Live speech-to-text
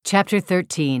Chapter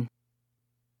 13.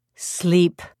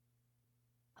 Sleep.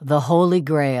 The Holy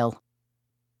Grail.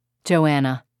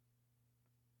 Joanna.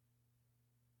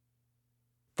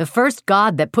 The first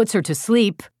god that puts her to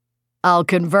sleep, I'll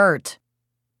convert.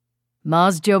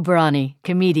 Maz Jobrani,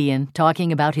 comedian,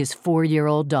 talking about his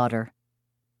 4-year-old daughter.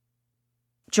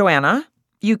 Joanna,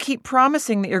 you keep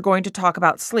promising that you're going to talk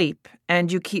about sleep,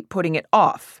 and you keep putting it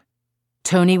off.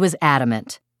 Tony was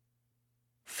adamant.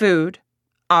 Food,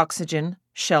 oxygen,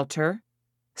 shelter,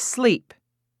 sleep.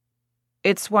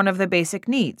 It's one of the basic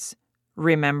needs,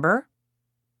 remember?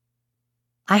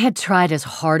 I had tried as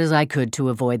hard as I could to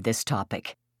avoid this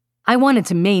topic. I wanted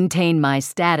to maintain my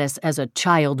status as a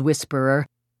child whisperer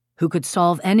who could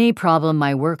solve any problem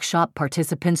my workshop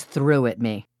participants threw at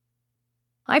me.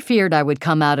 I feared I would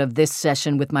come out of this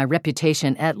session with my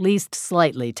reputation at least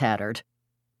slightly tattered.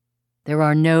 There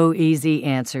are no easy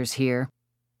answers here.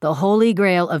 The holy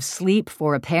grail of sleep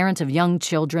for a parent of young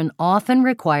children often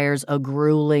requires a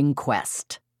grueling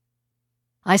quest.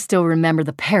 I still remember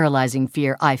the paralyzing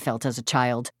fear I felt as a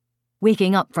child,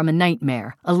 waking up from a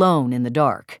nightmare, alone in the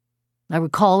dark. I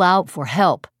would call out for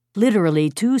help, literally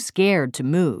too scared to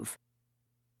move.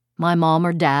 My mom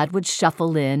or dad would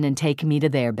shuffle in and take me to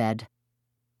their bed.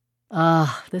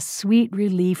 Ah, the sweet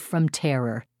relief from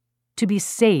terror, to be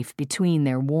safe between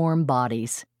their warm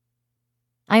bodies.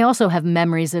 I also have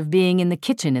memories of being in the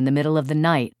kitchen in the middle of the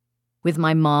night, with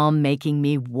my mom making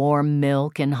me warm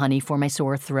milk and honey for my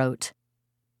sore throat.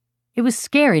 It was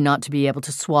scary not to be able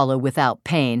to swallow without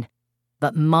pain,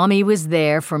 but Mommy was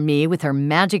there for me with her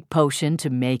magic potion to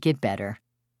make it better.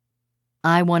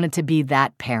 I wanted to be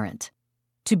that parent,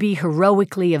 to be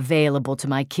heroically available to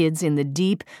my kids in the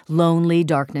deep, lonely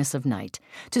darkness of night,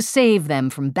 to save them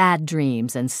from bad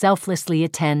dreams and selflessly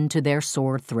attend to their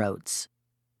sore throats.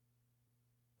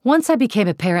 Once I became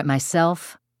a parent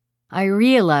myself, I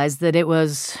realized that it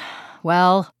was,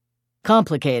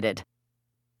 complicated.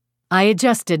 I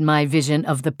adjusted my vision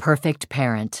of the perfect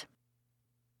parent.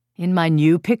 In my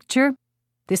new picture,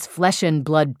 this flesh and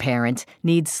blood parent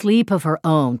needs sleep of her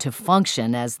own to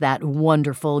function as that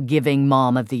wonderful giving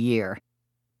mom of the year.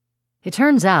 It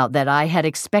turns out that I had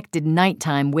expected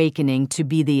nighttime wakening to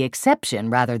be the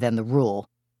exception rather than the rule,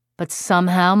 but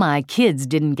somehow my kids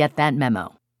didn't get that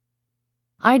memo.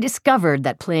 I discovered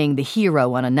that playing the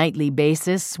hero on a nightly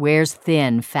basis wears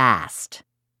thin fast.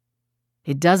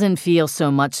 It doesn't feel so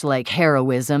much like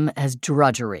heroism as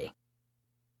drudgery.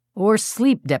 Or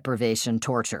sleep deprivation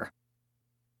torture.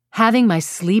 Having my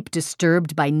sleep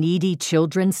disturbed by needy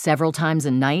children several times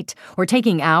a night, or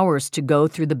taking hours to go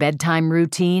through the bedtime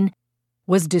routine,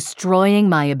 was destroying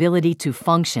my ability to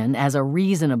function as a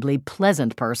reasonably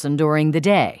pleasant person during the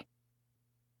day.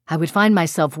 I would find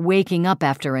myself waking up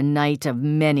after a night of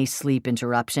many sleep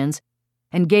interruptions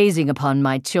and gazing upon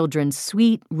my children's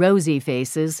sweet, rosy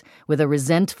faces with a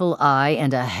resentful eye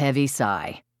and a heavy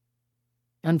sigh.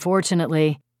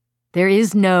 Unfortunately, there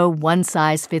is no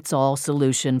one-size-fits-all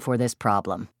solution for this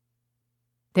problem.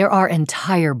 There are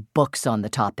entire books on the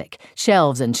topic,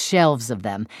 shelves and shelves of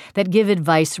them, that give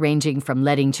advice ranging from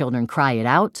letting children cry it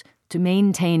out to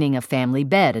maintaining a family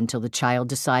bed until the child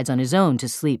decides on his own to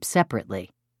sleep separately.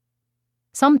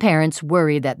 Some parents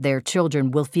worry that their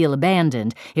children will feel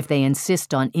abandoned if they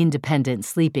insist on independent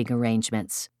sleeping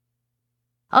arrangements.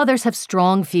 Others have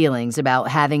strong feelings about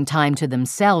having time to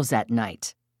themselves at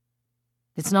night.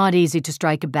 It's not easy to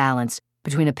strike a balance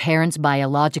between a parent's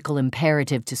biological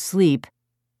imperative to sleep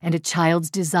and a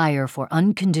child's desire for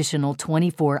unconditional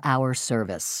 24-hour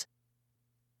service.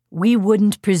 We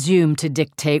wouldn't presume to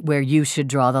dictate where you should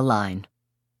draw the line.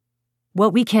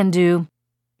 What we can do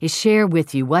is share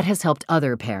with you what has helped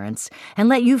other parents and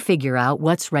let you figure out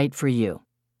what's right for you.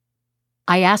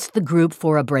 I asked the group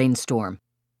for a brainstorm.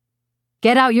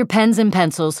 Get out your pens and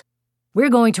pencils.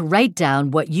 We're going to write down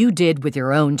what you did with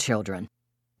your own children,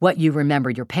 what you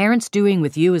remember your parents doing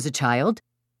with you as a child,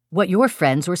 what your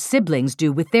friends or siblings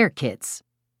do with their kids.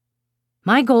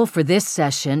 My goal for this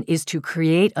session is to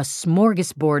create a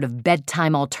smorgasbord of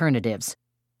bedtime alternatives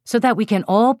so that we can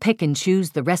all pick and choose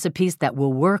the recipes that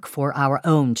will work for our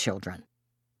own children.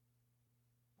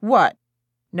 What?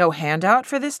 No handout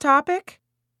for this topic?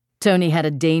 Tony had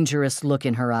a dangerous look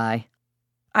in her eye.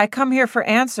 I come here for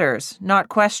answers, not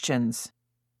questions.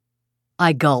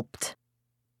 I gulped.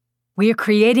 We are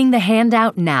creating the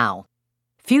handout now.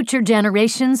 Future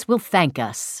generations will thank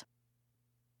us.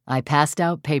 I passed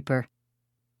out paper.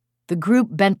 The group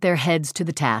bent their heads to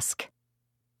the task.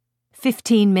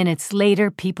 15 minutes later,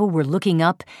 people were looking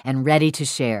up and ready to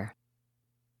share.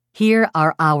 Here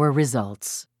are our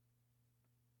results.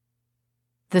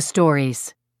 The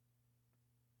stories.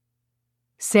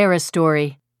 Sarah's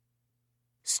story.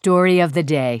 Story of the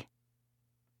day.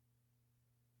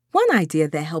 One idea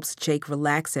that helps Jake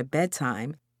relax at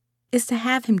bedtime is to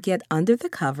have him get under the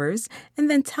covers and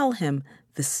then tell him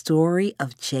the story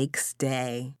of Jake's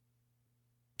day.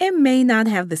 It may not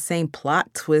have the same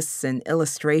plot twists and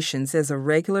illustrations as a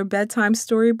regular bedtime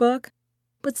storybook,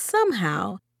 but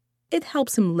somehow it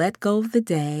helps him let go of the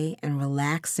day and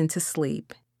relax into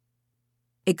sleep.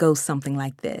 It goes something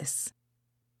like this.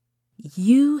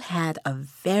 You had a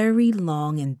very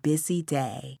long and busy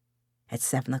day. At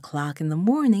 7 o'clock in the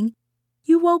morning,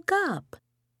 you woke up.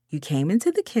 You came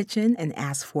into the kitchen and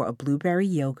asked for a blueberry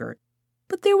yogurt,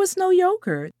 but there was no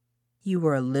yogurt. You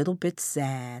were a little bit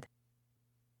sad.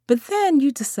 But then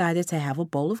you decided to have a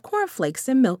bowl of cornflakes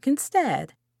and milk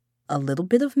instead. A little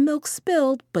bit of milk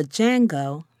spilled, but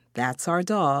Django, that's our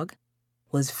dog,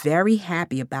 was very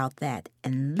happy about that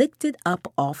and licked it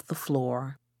up off the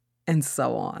floor, and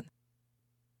so on.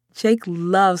 Jake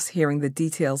loves hearing the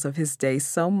details of his day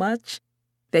so much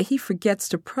that he forgets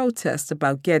to protest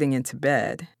about getting into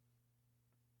bed.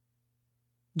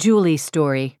 Julie's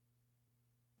story.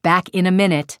 Back in a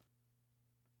minute.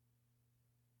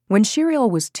 When Shiriel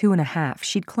was 2.5,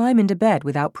 she'd climb into bed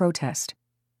without protest.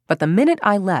 But the minute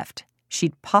I left,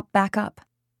 she'd pop back up.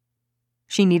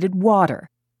 She needed water,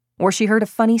 or she heard a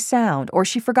funny sound, or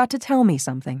she forgot to tell me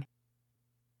something.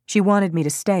 She wanted me to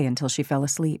stay until she fell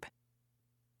asleep.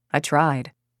 I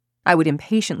tried. I would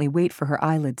impatiently wait for her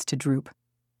eyelids to droop.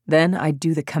 Then I'd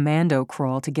do the commando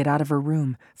crawl to get out of her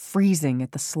room, freezing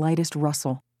at the slightest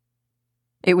rustle.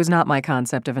 It was not my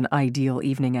concept of an ideal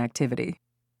evening activity.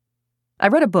 I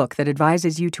read a book that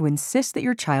advises you to insist that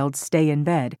your child stay in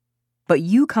bed, but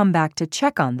you come back to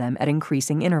check on them at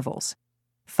increasing intervals.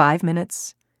 5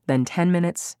 minutes, then 10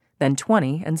 minutes, then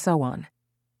 20, and so on.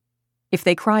 If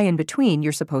they cry in between,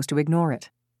 you're supposed to ignore it.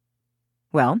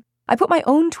 Well, I put my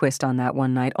own twist on that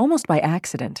one night, almost by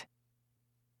accident.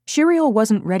 Shiriel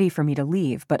wasn't ready for me to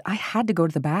leave, but I had to go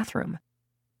to the bathroom.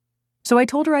 So I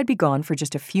told her I'd be gone for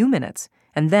just a few minutes,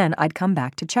 and then I'd come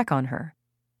back to check on her.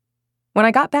 When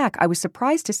I got back, I was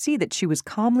surprised to see that she was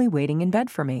calmly waiting in bed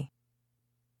for me.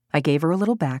 I gave her a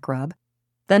little back rub,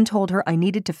 then told her I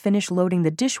needed to finish loading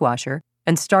the dishwasher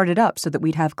and start it up so that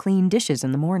we'd have clean dishes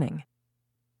in the morning.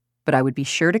 But I would be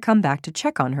sure to come back to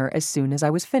check on her as soon as I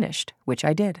was finished, which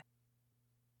I did.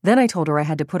 Then I told her I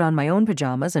had to put on my own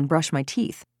pajamas and brush my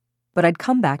teeth, but I'd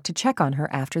come back to check on her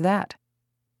after that.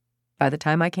 By the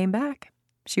time I came back,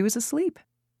 she was asleep.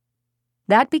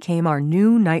 That became our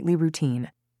new nightly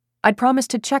routine. I'd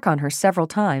promised to check on her several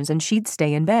times and she'd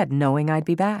stay in bed knowing I'd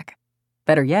be back.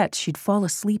 Better yet, she'd fall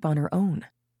asleep on her own.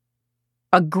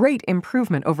 A great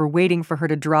improvement over waiting for her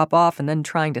to drop off and then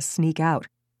trying to sneak out,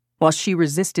 while she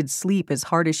resisted sleep as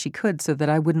hard as she could so that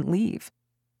I wouldn't leave.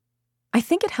 I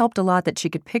think it helped a lot that she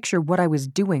could picture what I was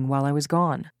doing while I was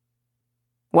gone.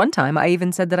 One time, I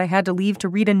even said that I had to leave to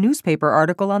read a newspaper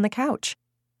article on the couch,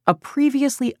 a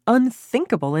previously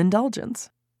unthinkable indulgence.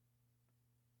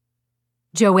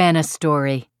 Joanna's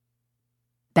story.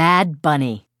 Bad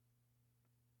Bunny.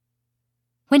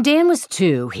 When Dan was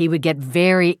 2, he would get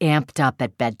very amped up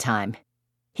at bedtime.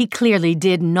 He clearly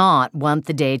did not want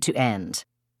the day to end.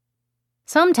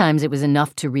 Sometimes it was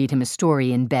enough to read him a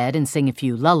story in bed and sing a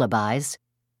few lullabies,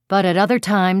 but at other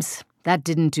times, that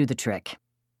didn't do the trick.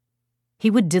 He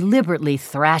would deliberately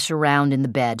thrash around in the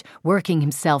bed, working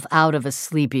himself out of a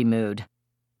sleepy mood.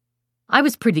 I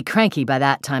was pretty cranky by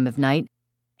that time of night,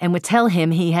 and would tell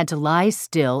him he had to lie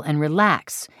still and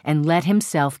relax and let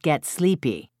himself get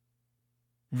sleepy.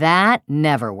 That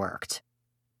never worked.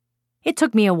 It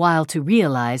took me a while to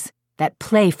realize that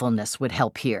playfulness would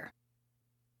help here.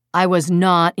 I was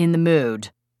not in the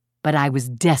mood, but I was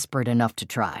desperate enough to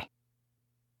try.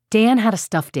 Dan had a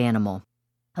stuffed animal,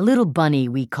 a little bunny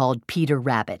we called Peter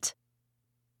Rabbit.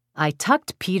 I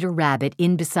tucked Peter Rabbit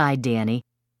in beside Danny,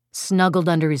 snuggled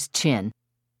under his chin.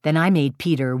 Then I made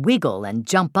Peter wiggle and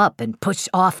jump up and push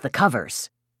off the covers.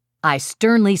 I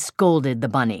sternly scolded the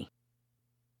bunny.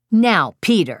 "Now,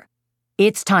 Peter,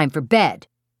 it's time for bed.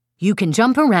 You can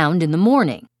jump around in the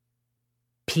morning."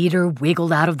 Peter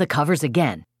wiggled out of the covers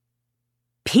again.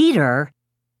 "Peter,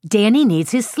 Danny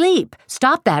needs his sleep.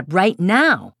 Stop that right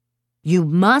now. You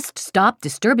must stop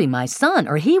disturbing my son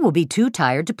or he will be too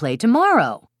tired to play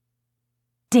tomorrow.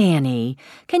 Danny,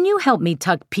 can you help me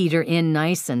tuck Peter in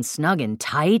nice and snug and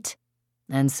tight?"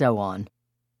 And so on.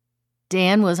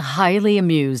 Dan was highly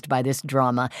amused by this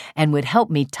drama and would help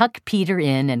me tuck Peter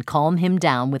in and calm him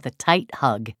down with a tight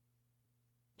hug.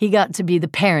 He got to be the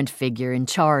parent figure in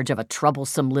charge of a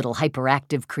troublesome little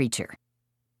hyperactive creature.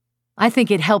 I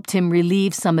think it helped him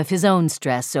relieve some of his own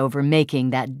stress over making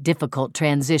that difficult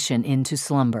transition into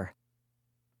slumber.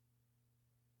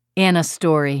 Anna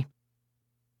story.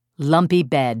 Lumpy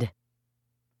bed.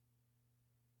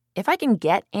 If I can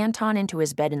get Anton into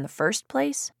his bed in the first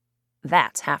place,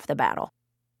 that's half the battle.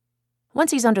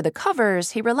 Once he's under the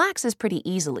covers, he relaxes pretty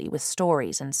easily with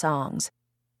stories and songs.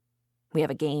 We have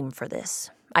a game for this.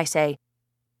 I say,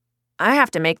 "I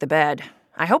have to make the bed.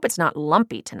 I hope it's not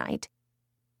lumpy tonight."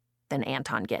 Then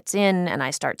Anton gets in, and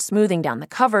I start smoothing down the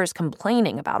covers,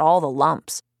 complaining about all the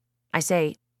lumps. I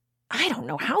say, "I don't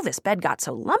know how this bed got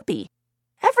so lumpy.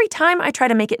 Every time I try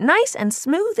to make it nice and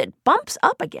smooth, it bumps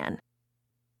up again.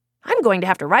 I'm going to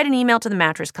have to write an email to the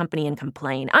mattress company and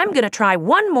complain. I'm going to try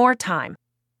one more time.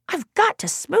 I've got to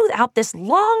smooth out this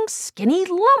long, skinny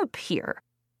lump here."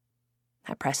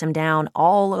 I press him down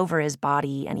all over his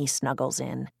body, and he snuggles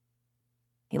in.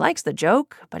 He likes the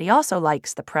joke, but he also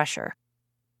likes the pressure.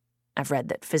 I've read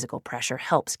that physical pressure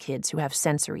helps kids who have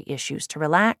sensory issues to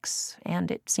relax,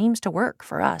 and it seems to work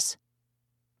for us.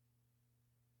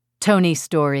 Tony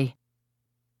story.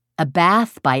 A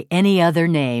bath by any other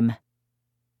name.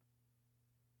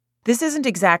 This isn't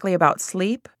exactly about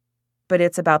sleep, but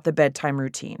it's about the bedtime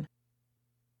routine.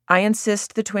 I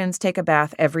insist the twins take a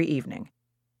bath every evening.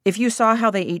 If you saw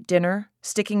how they eat dinner,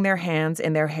 sticking their hands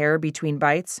in their hair between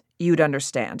bites, you'd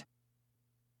understand.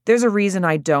 There's a reason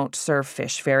I don't serve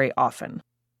fish very often.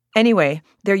 Anyway,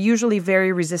 they're usually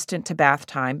very resistant to bath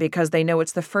time because they know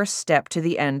it's the first step to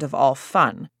the end of all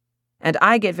fun. And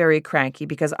I get very cranky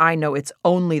because I know it's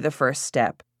only the first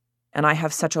step, and I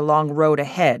have such a long road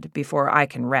ahead before I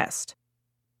can rest.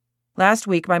 Last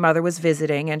week, my mother was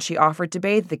visiting, and she offered to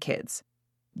bathe the kids.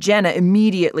 Jenna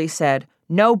immediately said,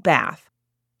 "No bath."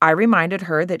 I reminded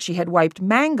her that she had wiped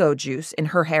mango juice in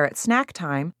her hair at snack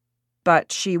time,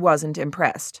 but she wasn't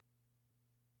impressed.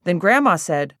 Then Grandma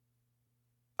said,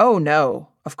 "Oh no,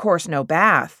 of course no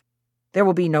bath. There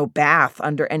will be no bath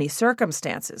under any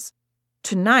circumstances.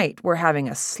 Tonight we're having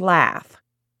a slath."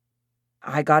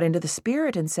 I got into the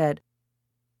spirit and said,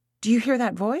 "Do you hear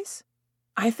that voice?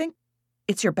 I think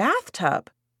it's your bathtub."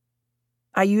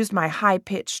 I used my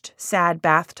high-pitched, sad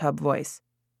bathtub voice.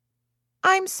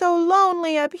 "I'm so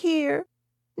lonely up here.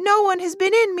 No one has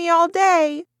been in me all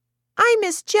day. I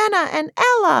miss Jenna and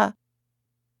Ella."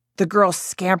 The girls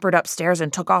scampered upstairs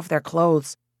and took off their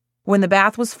clothes. When the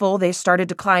bath was full, they started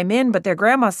to climb in, but their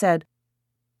grandma said,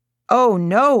 "Oh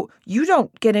no, you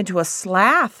don't get into a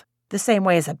slath the same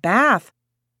way as a bath.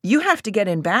 You have to get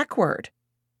in backward."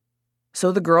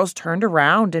 So the girls turned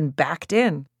around and backed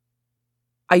in.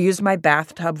 I used my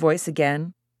bathtub voice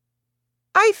again.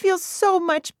 "I feel so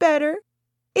much better.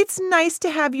 It's nice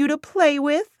to have you to play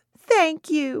with. Thank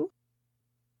you."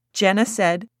 Jenna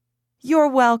said, "You're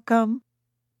welcome."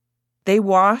 They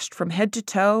washed from head to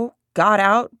toe, got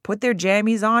out, put their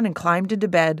jammies on, and climbed into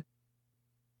bed.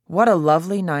 What a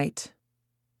lovely night.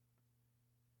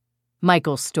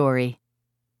 Michael's story.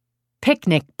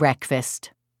 Picnic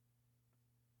breakfast.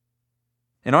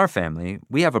 In our family,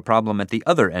 we have a problem at the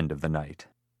other end of the night.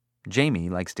 Jamie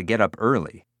likes to get up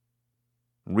early.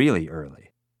 Really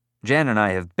early. Jan and I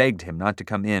have begged him not to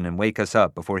come in and wake us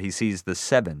up before he sees the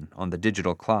 7 on the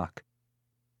digital clock.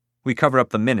 We cover up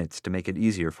the minutes to make it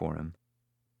easier for him.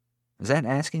 Is that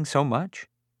asking so much?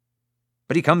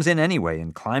 But he comes in anyway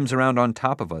and climbs around on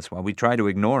top of us while we try to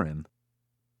ignore him.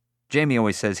 Jamie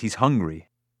always says he's hungry.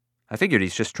 I figured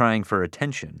he's just trying for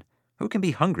attention. Who can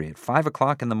be hungry at 5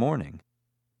 o'clock in the morning?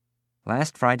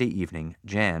 Last Friday evening,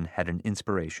 Jan had an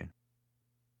inspiration.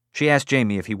 She asked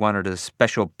Jamie if he wanted a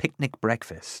special picnic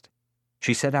breakfast.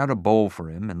 She set out a bowl for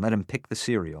him and let him pick the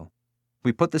cereal.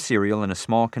 We put the cereal in a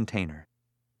small container.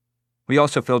 We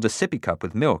also filled a sippy cup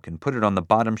with milk and put it on the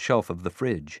bottom shelf of the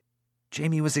fridge.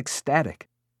 Jamie was ecstatic.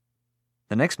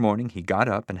 The next morning, he got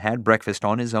up and had breakfast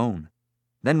on his own,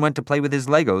 then went to play with his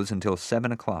Legos until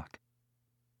 7 o'clock.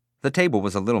 The table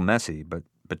was a little messy, but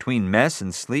between mess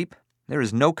and sleep, there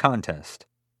is no contest.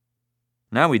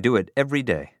 Now we do it every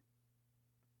day.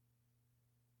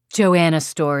 Joanna's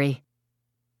story.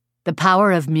 The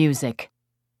power of music.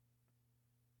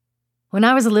 When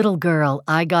I was a little girl,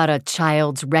 I got a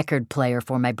child's record player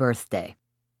for my birthday.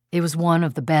 It was one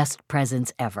of the best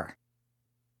presents ever.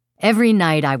 Every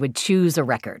night I would choose a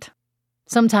record.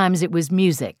 Sometimes it was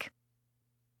music.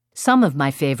 Some of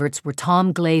my favorites were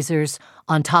Tom Glazer's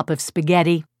On Top of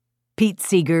Spaghetti, Pete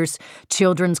Seeger's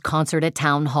Children's Concert at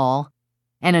Town Hall,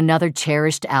 and another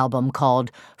cherished album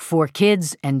called For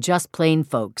Kids and Just Plain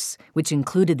Folks, which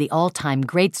included the all-time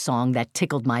great song that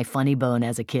tickled my funny bone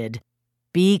as a kid,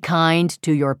 Be Kind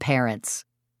to Your Parents.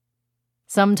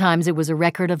 Sometimes it was a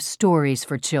record of stories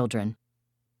for children.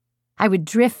 I would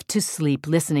drift to sleep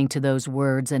listening to those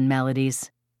words and melodies.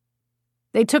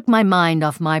 They took my mind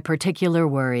off my particular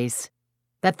worries.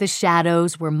 that the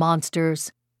shadows were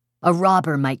monsters, a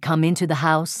robber might come into the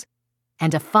house,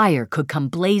 and a fire could come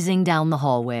blazing down the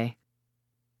hallway.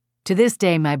 To this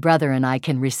day, my brother and I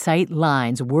can recite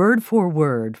lines word for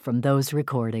word from those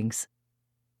recordings.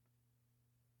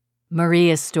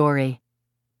 Maria's story.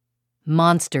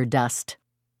 Monster dust.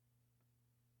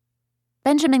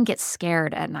 Benjamin gets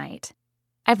scared at night.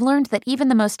 I've learned that even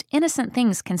the most innocent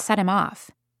things can set him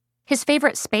off. His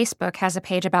favorite space book has a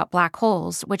page about black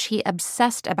holes, which he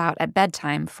obsessed about at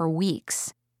bedtime for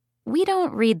weeks. We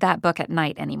don't read that book at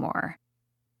night anymore.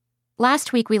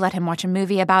 Last week, we let him watch a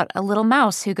movie about a little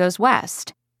mouse who goes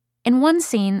west. In one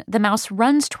scene, the mouse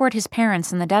runs toward his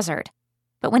parents in the desert.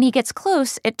 But when he gets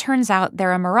close, it turns out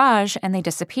they're a mirage and they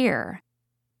disappear.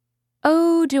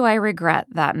 Oh, do I regret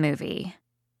that movie.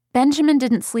 Benjamin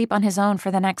didn't sleep on his own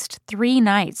for the next 3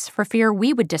 nights for fear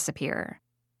we would disappear.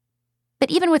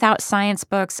 But even without science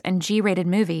books and G-rated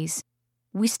movies,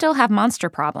 we still have monster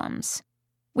problems.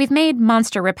 We've made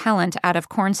monster repellent out of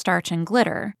cornstarch and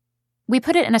glitter. We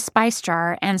put it in a spice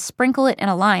jar and sprinkle it in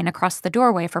a line across the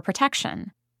doorway for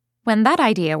protection. When that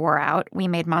idea wore out, we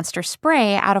made monster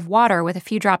spray out of water with a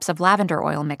few drops of lavender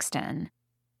oil mixed in.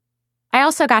 I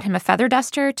also got him a feather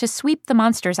duster to sweep the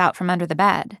monsters out from under the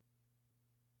bed.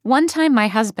 One time, my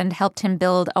husband helped him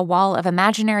build a wall of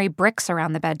imaginary bricks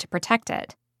around the bed to protect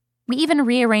it. We even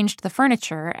rearranged the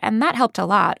furniture, and that helped a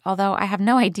lot, although I have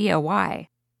no idea why.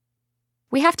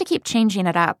 We have to keep changing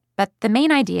it up, but the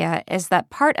main idea is that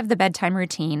part of the bedtime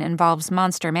routine involves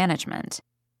monster management.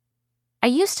 I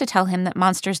used to tell him that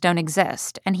monsters don't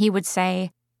exist, and he would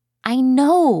say, "I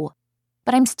know,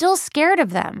 but I'm still scared of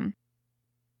them."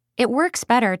 It works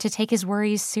better to take his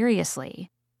worries seriously.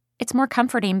 It's more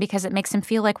comforting because it makes him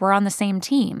feel like we're on the same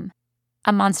team,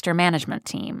 a monster management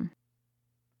team.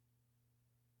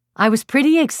 I was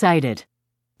pretty excited.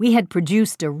 We had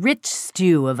produced a rich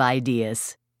stew of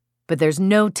ideas, but there's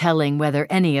no telling whether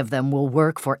any of them will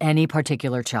work for any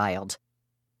particular child.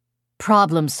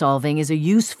 Problem solving is a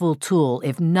useful tool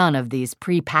if none of these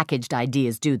pre-packaged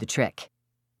ideas do the trick.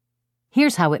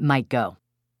 Here's how it might go.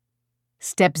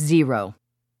 Step 0.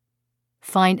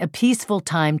 Find a peaceful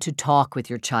time to talk with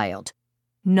your child,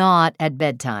 not at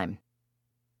bedtime.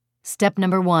 Step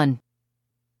number 1.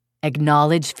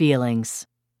 Acknowledge feelings.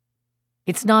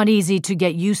 It's not easy to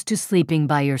get used to sleeping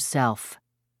by yourself.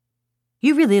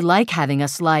 You really like having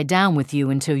us lie down with you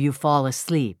until you fall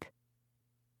asleep.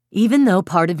 Even though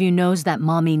part of you knows that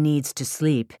mommy needs to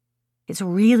sleep, it's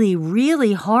really,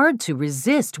 really hard to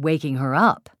resist waking her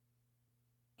up.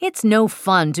 It's no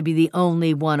fun to be the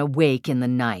only one awake in the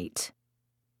night.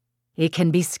 It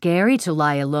can be scary to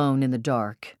lie alone in the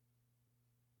dark.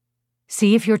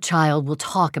 See if your child will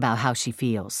talk about how she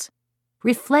feels.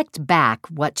 Reflect back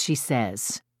what she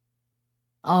says.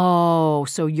 Oh,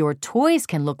 so your toys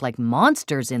can look like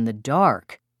monsters in the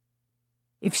dark.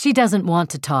 If she doesn't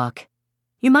want to talk,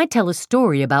 you might tell a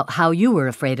story about how you were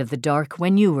afraid of the dark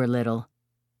when you were little.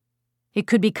 It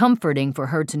could be comforting for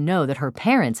her to know that her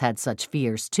parents had such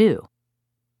fears too.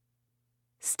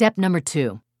 Step number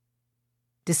 2.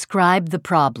 Describe the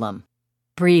problem,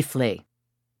 briefly.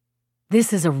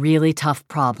 This is a really tough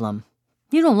problem.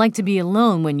 You don't like to be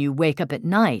alone when you wake up at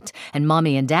night, and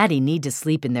Mommy and Daddy need to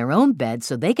sleep in their own bed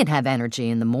so they can have energy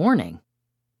in the morning.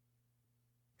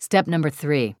 Step number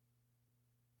 3.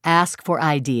 Ask for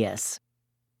ideas.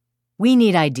 We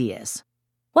need ideas.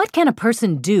 What can a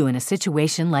person do in a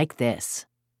situation like this?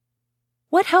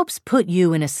 What helps put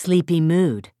you in a sleepy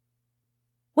mood?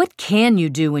 What can you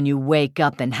do when you wake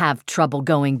up and have trouble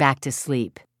going back to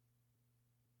sleep?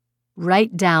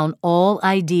 Write down all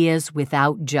ideas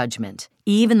without judgment,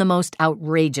 even the most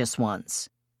outrageous ones.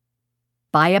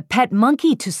 Buy a pet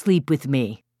monkey to sleep with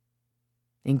me.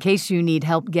 In case you need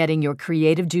help getting your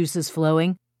creative juices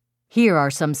flowing, here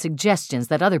are some suggestions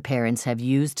that other parents have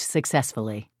used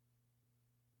successfully.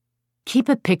 Keep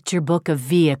a picture book of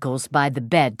vehicles by the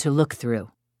bed to look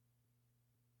through.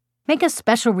 Make a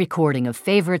special recording of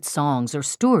favorite songs or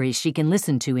stories she can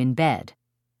listen to in bed.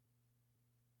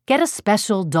 Get a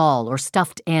special doll or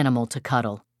stuffed animal to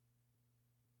cuddle.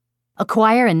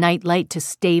 Acquire a nightlight to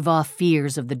stave off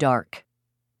fears of the dark.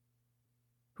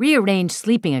 Rearrange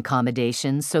sleeping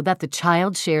accommodations so that the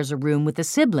child shares a room with a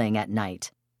sibling at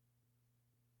night.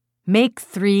 Make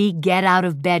 3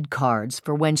 get-out-of-bed cards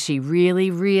for when she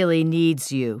really, really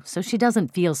needs you so she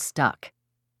doesn't feel stuck.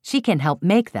 She can help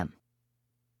make them.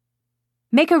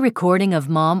 Make a recording of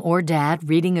Mom or Dad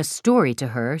reading a story to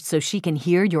her so she can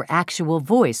hear your actual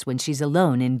voice when she's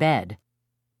alone in bed.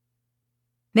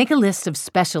 Make a list of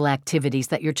special activities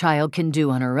that your child can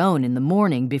do on her own in the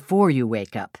morning before you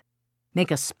wake up.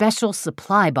 Make a special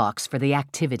supply box for the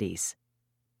activities.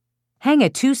 Hang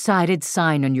a two-sided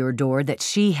sign on your door that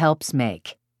she helps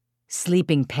make.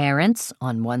 Sleeping parents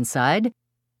on one side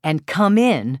and come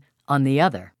in on the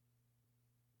other.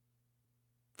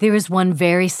 There is one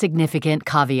very significant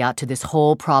caveat to this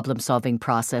whole problem-solving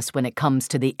process when it comes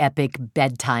to the epic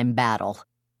bedtime battle.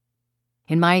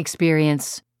 In my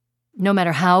experience, no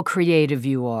matter how creative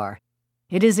you are,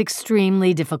 it is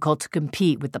extremely difficult to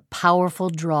compete with the powerful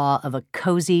draw of a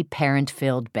cozy,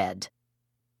 parent-filled bed.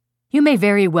 You may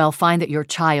very well find that your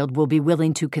child will be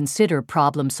willing to consider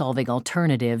problem-solving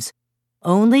alternatives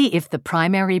only if the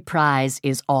primary prize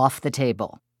is off the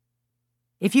table.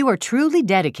 If you are truly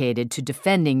dedicated to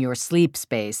defending your sleep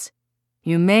space,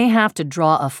 you may have to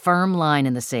draw a firm line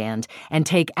in the sand and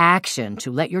take action to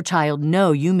let your child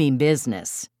know you mean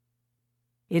business.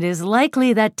 It is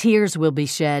likely that tears will be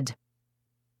shed.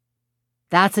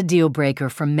 That's a deal breaker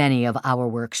for many of our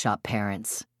workshop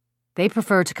parents. They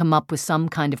prefer to come up with some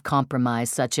kind of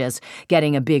compromise, such as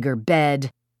getting a bigger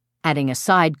bed, adding a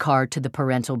sidecar to the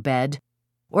parental bed,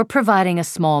 or providing a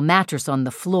small mattress on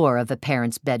the floor of a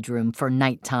parent's bedroom for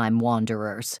nighttime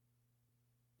wanderers.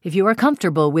 If you are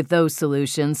comfortable with those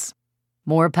solutions,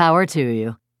 more power to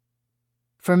you.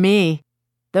 For me,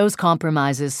 those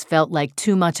compromises felt like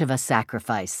too much of a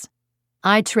sacrifice.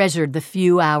 I treasured the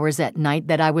few hours at night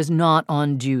that I was not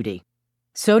on duty.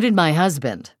 So did my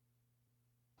husband.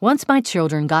 Once my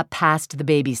children got past the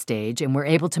baby stage and were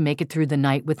able to make it through the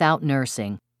night without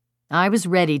nursing, I was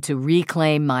ready to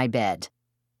reclaim my bed.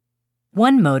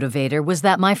 One motivator was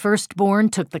that my firstborn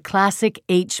took the classic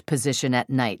H position at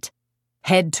night,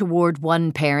 head toward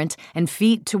one parent and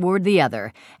feet toward the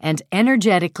other, and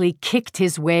energetically kicked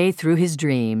his way through his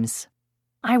dreams.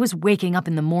 I was waking up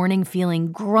in the morning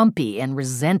feeling grumpy and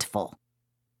resentful.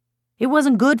 It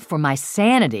wasn't good for my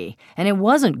sanity, and it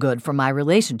wasn't good for my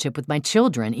relationship with my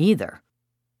children either.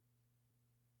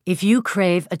 If you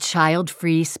crave a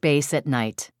child-free space at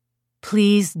night,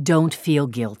 please don't feel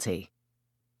guilty.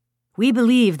 We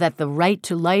believe that the right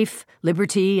to life,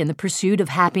 liberty, and the pursuit of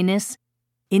happiness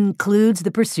includes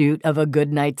the pursuit of a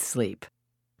good night's sleep.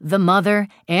 The mother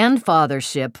and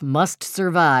fathership must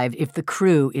survive if the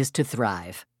crew is to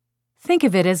thrive. Think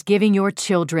of it as giving your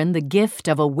children the gift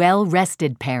of a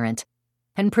well-rested parent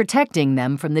and protecting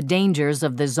them from the dangers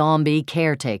of the zombie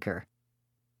caretaker.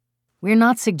 We're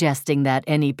not suggesting that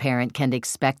any parent can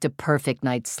expect a perfect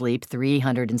night's sleep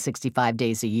 365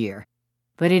 days a year.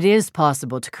 But it is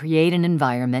possible to create an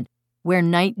environment where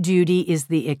night duty is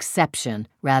the exception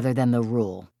rather than the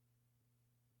rule.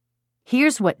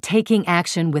 Here's what taking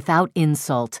action without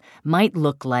insult might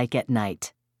look like at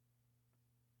night.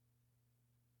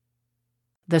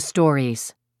 The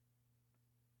stories.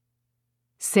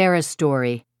 Sarah's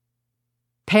story.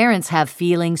 Parents have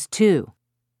feelings too.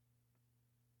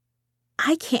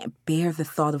 I can't bear the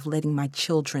thought of letting my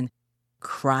children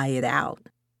cry it out.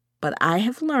 But I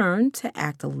have learned to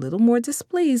act a little more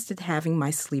displeased at having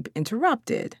my sleep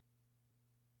interrupted.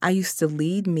 I used to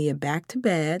lead Mia back to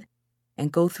bed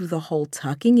and go through the whole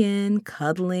tucking in,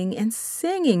 cuddling, and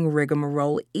singing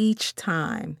rigmarole each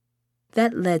time.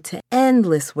 That led to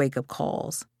endless wake-up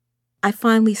calls. I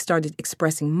finally started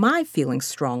expressing my feelings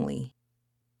strongly.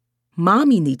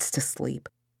 Mommy needs to sleep.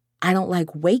 I don't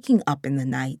like waking up in the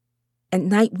night. At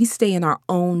night, we stay in our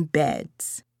own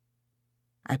beds.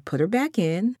 I put her back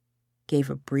in, gave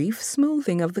a brief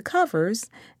smoothing of the covers,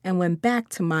 and went back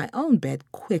to my own bed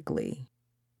quickly.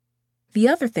 The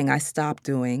other thing I stopped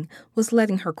doing was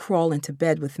letting her crawl into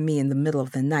bed with me in the middle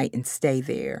of the night and stay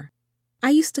there. I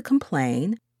used to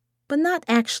complain, but not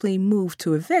actually move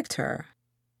to evict her.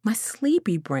 My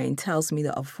sleepy brain tells me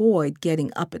to avoid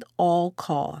getting up at all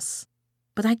costs,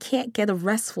 but I can't get a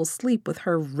restful sleep with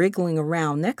her wriggling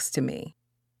around next to me.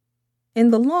 In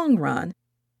the long run,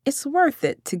 it's worth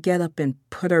it to get up and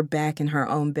put her back in her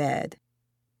own bed.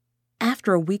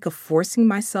 After a week of forcing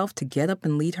myself to get up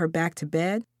and lead her back to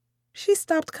bed, she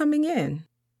stopped coming in,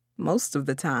 most of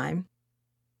the time.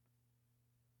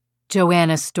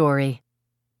 Joanna's story.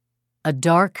 A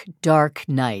dark, dark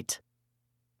night.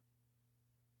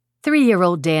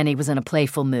 3-year-old Danny was in a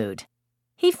playful mood.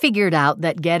 He figured out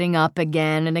that getting up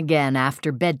again and again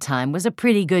after bedtime was a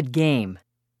pretty good game.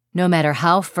 No matter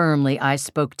how firmly I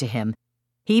spoke to him,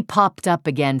 he popped up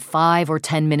again 5 or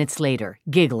 10 minutes later,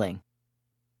 giggling.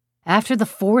 After the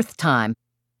 4th time,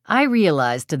 I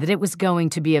realized that it was going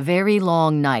to be a very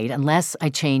long night unless I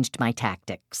changed my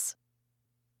tactics.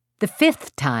 The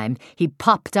 5th time, he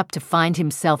popped up to find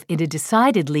himself in a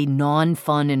decidedly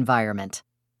non-fun environment.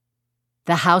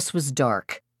 The house was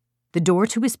dark. The door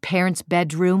to his parents'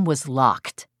 bedroom was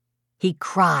locked. He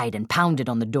cried and pounded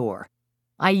on the door.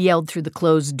 I yelled through the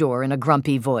closed door in a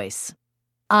grumpy voice.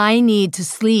 "I need to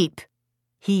sleep.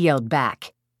 He yelled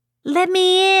back, "Let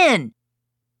me in!"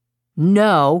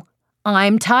 "No,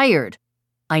 I'm tired.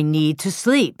 I need to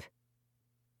sleep."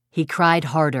 He cried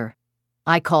harder.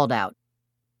 I called out,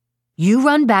 "You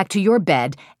run back to your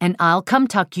bed and I'll come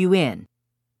tuck you in."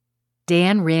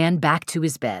 Dan ran back to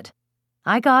his bed.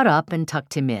 I got up and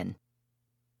tucked him in.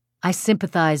 I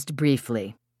sympathized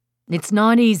briefly. It's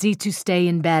not easy to stay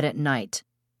in bed at night.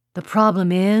 The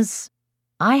problem is,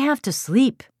 I have to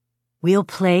sleep. We'll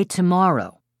play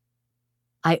tomorrow.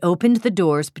 I opened the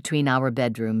doors between our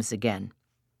bedrooms again.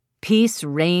 Peace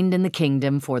reigned in the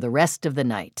kingdom for the rest of the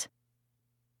night.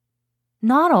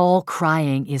 Not all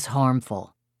crying is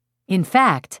harmful. In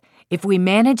fact, if we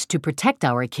managed to protect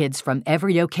our kids from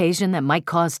every occasion that might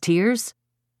cause tears,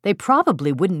 they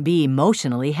probably wouldn't be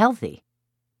emotionally healthy.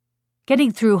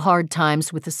 Getting through hard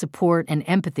times with the support and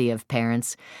empathy of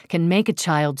parents can make a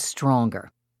child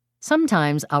stronger.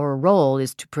 Sometimes our role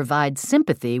is to provide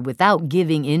sympathy without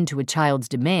giving in to a child's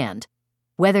demand,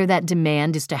 whether that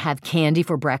demand is to have candy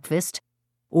for breakfast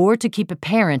or to keep a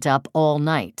parent up all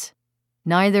night.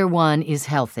 Neither one is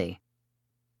healthy.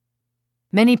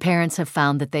 Many parents have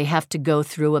found that they have to go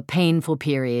through a painful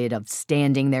period of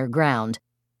standing their ground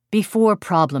before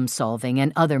problem solving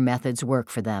and other methods work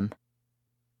for them.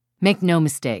 Make no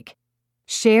mistake,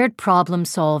 shared problem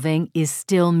solving is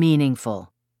still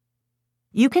meaningful.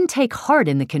 You can take heart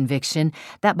in the conviction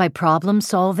that by problem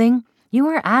solving, you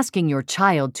are asking your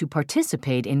child to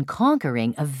participate in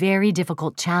conquering a very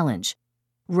difficult challenge,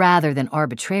 rather than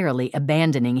arbitrarily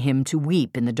abandoning him to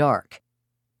weep in the dark.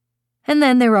 And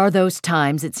then there are those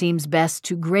times it seems best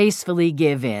to gracefully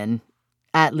give in,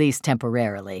 at least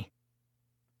temporarily.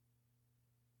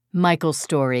 Michael's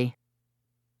story.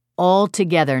 All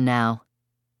together now.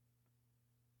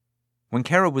 When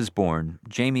Kara was born,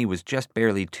 Jamie was just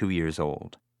barely 2 years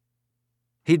old.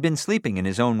 He'd been sleeping in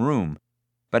his own room,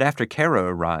 but after Kara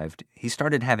arrived, he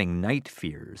started having night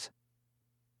fears.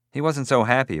 He wasn't so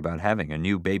happy about having a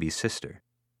new baby sister.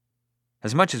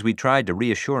 As much as we tried to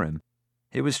reassure him,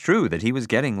 it was true that he was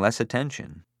getting less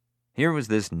attention. Here was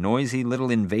this noisy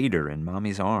little invader in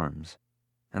Mommy's arms.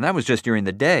 And that was just during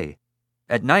the day.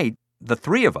 At night, the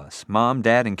three of us, Mom,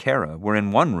 Dad, and Kara, were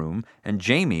in one room, and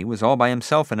Jamie was all by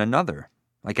himself in another,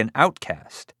 like an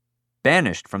outcast,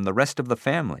 banished from the rest of the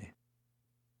family.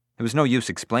 There was no use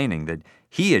explaining that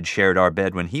he had shared our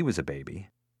bed when he was a baby.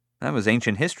 That was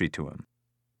ancient history to him.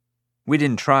 We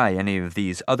didn't try any of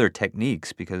these other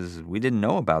techniques because we didn't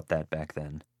know about that back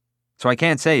then. So I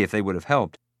can't say if they would have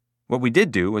helped. What we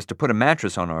did do was to put a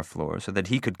mattress on our floor so that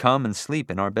he could come and sleep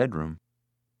in our bedroom.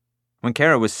 When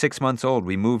Kara was 6 months old,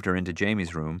 we moved her into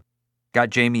Jamie's room, got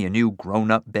Jamie a new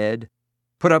grown-up bed,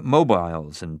 put up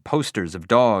mobiles and posters of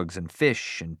dogs and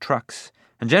fish and trucks,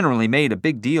 and generally made a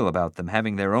big deal about them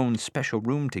having their own special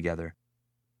room together.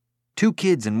 2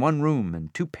 kids in one room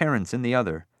and 2 parents in the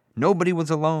other. Nobody was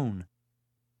alone.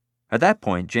 At that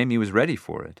point, Jamie was ready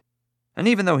for it. And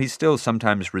even though he still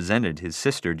sometimes resented his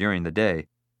sister during the day,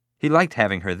 he liked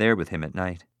having her there with him at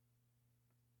night.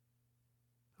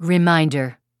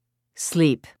 Reminder.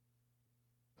 Sleep.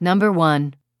 Number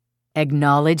 1.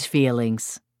 Acknowledge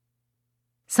feelings.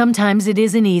 Sometimes it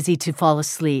isn't easy to fall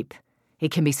asleep.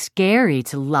 It can be scary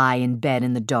to lie in bed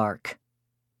in the dark.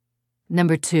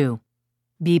 Number 2.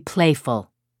 Be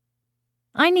playful.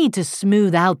 I need to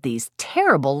smooth out these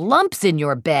terrible lumps in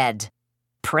your bed.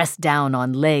 Press down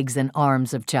on legs and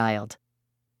arms of child.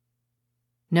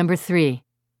 Number 3.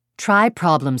 Try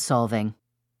problem solving.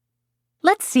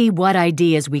 Let's see what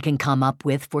ideas we can come up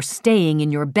with for staying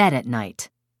in your bed at night.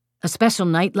 A special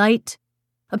nightlight?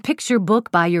 A picture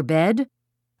book by your bed?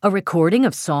 A recording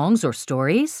of songs or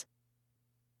stories?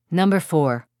 Number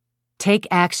 4. Take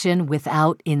action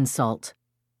without insult.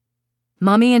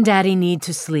 Mommy and Daddy need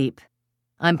to sleep.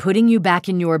 I'm putting you back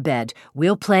in your bed.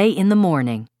 We'll play in the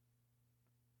morning.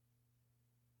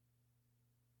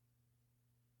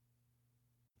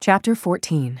 Chapter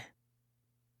 14.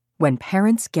 When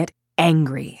Parents Get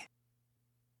Angry.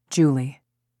 Julie.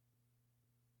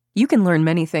 You can learn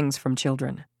many things from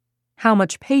children. How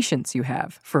much patience you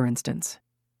have, for instance.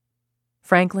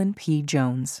 Franklin P.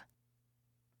 Jones.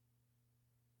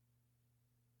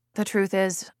 The truth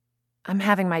is, I'm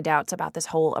having my doubts about this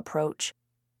whole approach.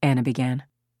 Anna began.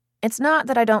 It's not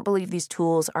that I don't believe these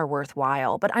tools are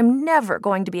worthwhile, but I'm never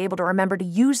going to be able to remember to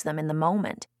use them in the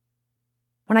moment.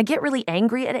 When I get really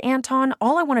angry at Anton,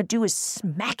 all I want to do is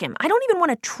smack him. I don't even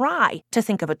want to try to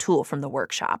think of a tool from the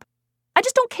workshop. I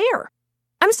just don't care.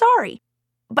 I'm sorry,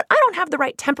 but I don't have the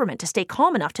right temperament to stay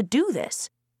calm enough to do this.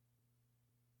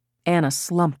 Anna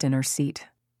slumped in her seat.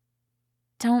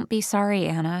 Don't be sorry,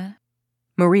 Anna.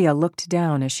 Maria looked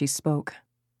down as she spoke.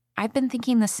 I've been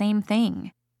thinking the same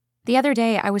thing. The other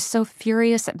day, I was so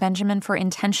furious at Benjamin for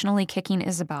intentionally kicking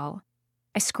Isabel.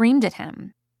 I screamed at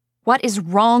him. What is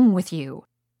wrong with you?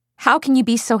 How can you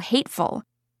be so hateful?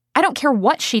 I don't care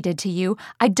what she did to you.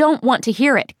 I don't want to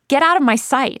hear it. Get out of my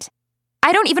sight.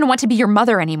 I don't even want to be your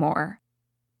mother anymore.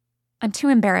 I'm too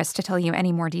embarrassed to tell you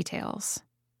any more details.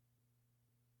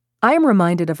 I am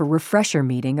reminded of a refresher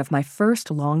meeting of my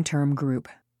first long-term group.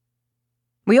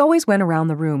 We always went around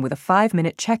the room with a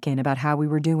 5-minute check-in about how we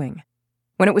were doing.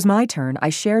 When it was my turn, I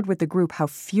shared with the group how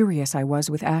furious I was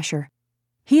with Asher.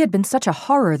 He had been such a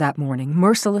horror that morning,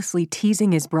 mercilessly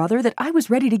teasing his brother, that I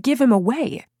was ready to give him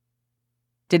away.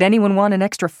 Did anyone want an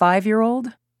extra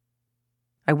 5-year-old?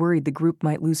 I worried the group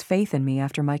might lose faith in me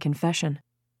after my confession.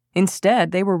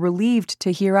 Instead, they were relieved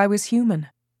to hear I was human.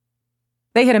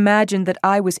 They had imagined that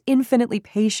I was infinitely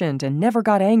patient and never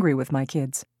got angry with my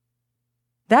kids.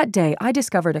 That day, I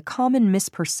discovered a common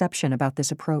misperception about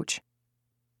this approach.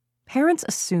 Parents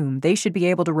assume they should be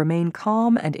able to remain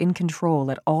calm and in control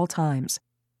at all times.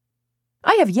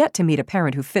 I have yet to meet a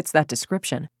parent who fits that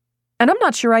description, and I'm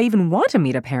not sure I even want to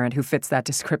meet a parent who fits that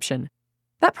description.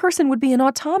 That person would be an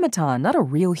automaton, not a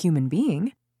real human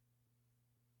being.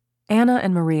 Anna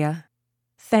and Maria,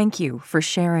 thank you for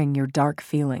sharing your dark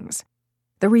feelings.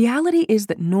 The reality is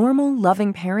that normal,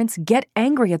 loving parents get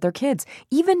angry at their kids,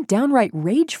 even downright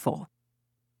rageful.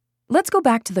 Let's go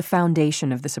back to the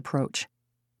foundation of this approach.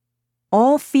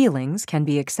 All feelings can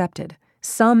be accepted.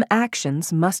 Some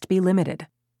actions must be limited.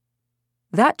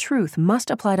 That truth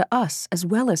must apply to us as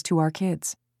well as to our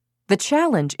kids. The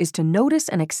challenge is to notice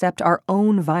and accept our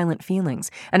own violent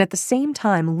feelings, and at the same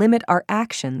time limit our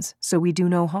actions so we do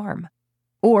no harm.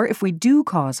 Or if we do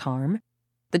cause harm,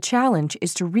 the challenge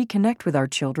is to reconnect with our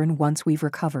children once we've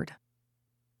recovered.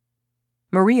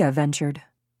 Maria ventured.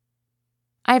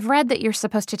 I've read that you're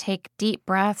supposed to take deep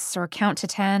breaths or count to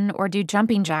 10 or do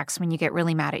jumping jacks when you get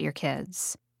really mad at your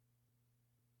kids.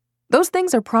 Those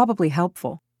things are probably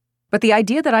helpful, but the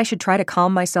idea that I should try to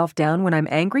calm myself down when I'm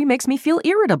angry makes me feel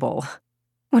irritable.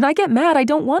 When I get mad, I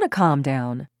don't want to calm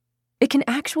down. It can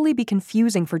actually be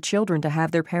confusing for children to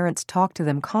have their parents talk to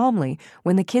them calmly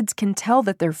when the kids can tell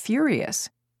that they're furious.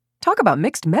 Talk about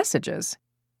mixed messages.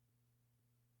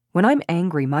 When I'm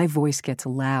angry, my voice gets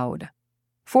loud.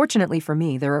 Fortunately for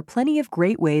me, there are plenty of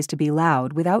great ways to be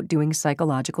loud without doing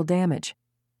psychological damage.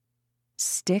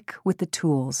 Stick with the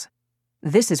tools.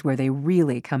 This is where they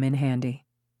really come in handy.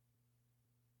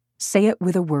 Say it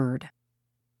with a word.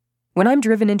 When I'm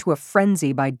driven into a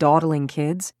frenzy by dawdling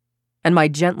kids, and my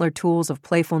gentler tools of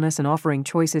playfulness and offering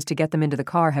choices to get them into the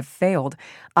car have failed,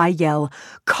 I yell,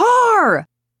 "Car!"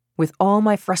 with all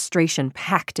my frustration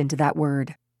packed into that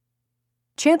word.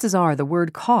 Chances are the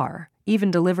word car,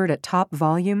 even delivered at top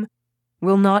volume,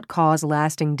 will not cause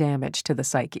lasting damage to the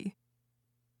psyche.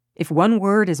 If one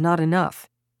word is not enough,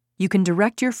 you can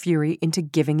direct your fury into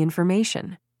giving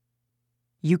information.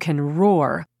 You can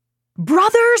roar,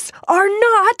 "Brothers are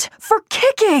not for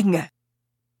kicking!"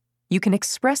 You can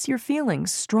express your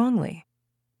feelings strongly.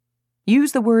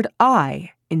 Use the word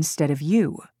I instead of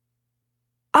you.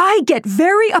 "I get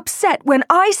very upset when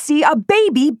I see a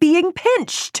baby being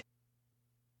pinched."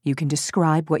 You can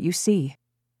describe what you see.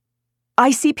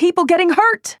 "I see people getting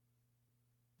hurt."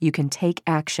 You can take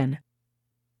action.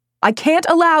 "I can't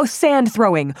allow sand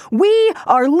throwing. We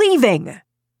are leaving."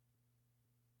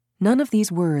 None of these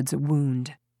words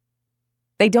wound.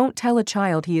 They don't tell a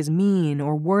child he is mean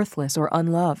or worthless or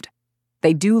unloved.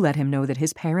 They do let him know that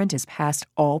his parent is past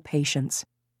all patience.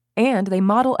 And they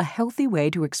model a healthy way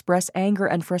to express anger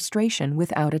and frustration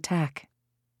without attack.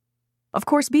 Of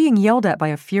course, being yelled at by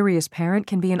a furious parent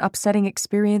can be an upsetting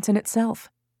experience in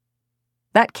itself.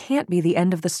 That can't be the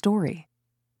end of the story.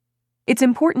 It's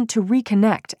important to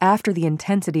reconnect after the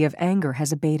intensity of anger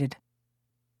has abated.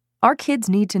 Our kids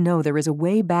need to know there is a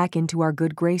way back into our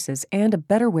good graces and a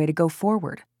better way to go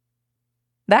forward.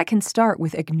 That can start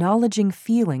with acknowledging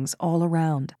feelings all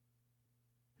around.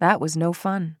 That was no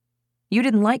fun. You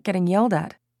didn't like getting yelled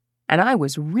at, and I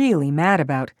was really mad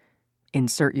about,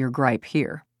 insert your gripe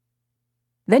here.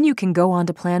 Then you can go on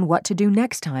to plan what to do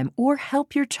next time or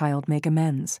help your child make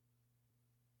amends.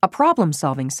 A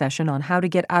problem-solving session on how to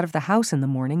get out of the house in the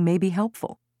morning may be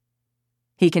helpful.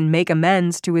 He can make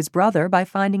amends to his brother by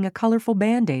finding a colorful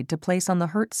Band-Aid to place on the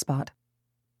hurt spot.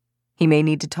 He may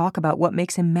need to talk about what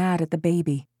makes him mad at the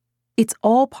baby. It's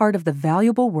all part of the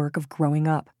valuable work of growing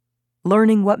up,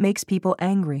 learning what makes people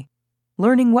angry,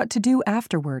 learning what to do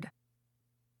afterward.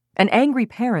 An angry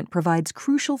parent provides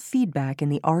crucial feedback in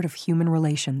the art of human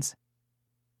relations.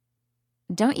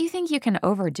 Don't you think you can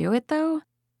overdo it, though?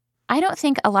 I don't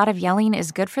think a lot of yelling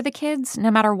is good for the kids,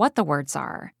 no matter what the words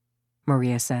are.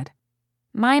 Maria said.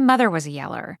 My mother was a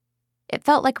yeller. It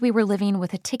felt like we were living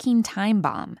with a ticking time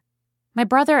bomb. My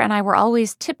brother and I were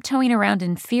always tiptoeing around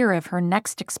in fear of her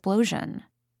next explosion.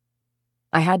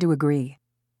 I had to agree.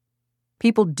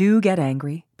 People do get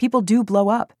angry, people do blow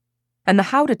up, and the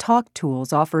How to Talk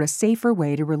tools offer a safer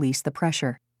way to release the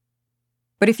pressure.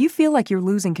 But if you feel like you're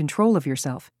losing control of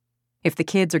yourself, if the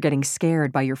kids are getting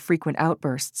scared by your frequent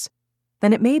outbursts,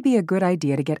 then it may be a good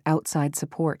idea to get outside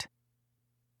support.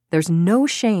 There's no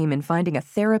shame in finding a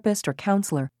therapist or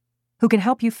counselor who can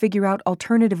help you figure out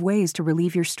alternative ways to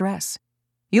relieve your stress.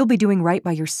 You'll be doing right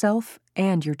by yourself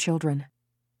and your children.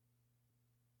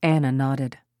 Anna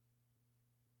nodded.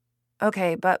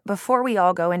 Okay, but before we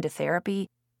all go into therapy,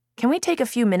 can we take a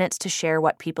few minutes to share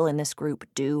what people in this group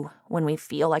do when we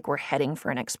feel like we're heading for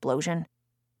an explosion?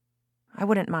 I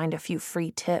wouldn't mind a few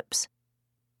free tips.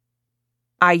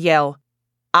 I yell,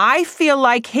 "I feel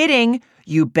like hitting.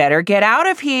 You better get out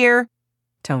of here,"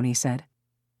 Tony said.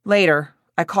 Later,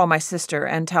 I call my sister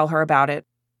and tell her about it.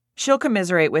 She'll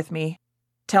commiserate with me,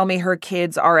 tell me her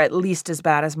kids are at least as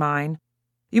bad as mine.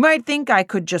 You might think I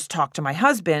could just talk to my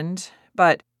husband,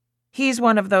 but he's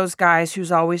one of those guys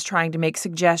who's always trying to make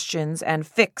suggestions and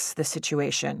fix the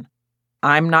situation.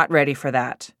 I'm not ready for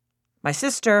that. My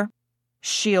sister,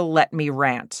 she'll let me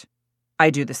rant. I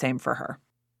do the same for her.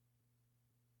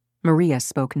 Maria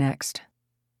spoke next.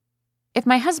 If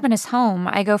my husband is home,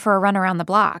 I go for a run around the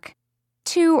block.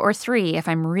 2 or 3 if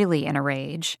I'm really in a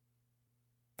rage.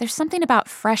 There's something about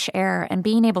fresh air and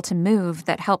being able to move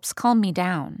that helps calm me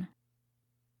down.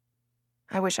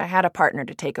 I wish I had a partner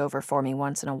to take over for me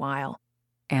once in a while,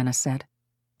 Anna said.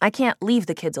 I can't leave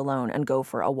the kids alone and go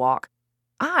for a walk.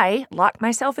 I lock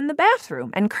myself in the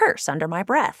bathroom and curse under my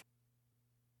breath.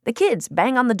 The kids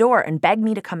bang on the door and beg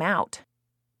me to come out.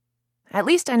 At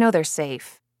least I know they're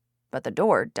safe, but the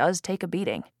door does take a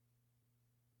beating.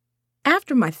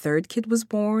 After my third kid was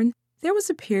born, there was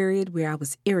a period where I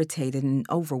was irritated and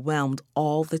overwhelmed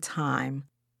all the time,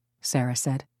 Sarah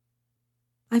said.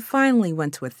 I finally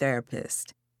went to a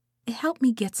therapist. It helped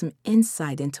me get some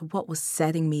insight into what was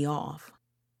setting me off.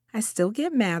 I still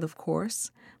get mad, of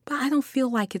course, but I don't feel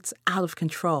like it's out of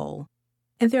control,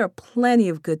 and there are plenty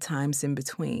of good times in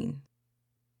between.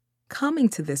 Coming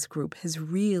to this group has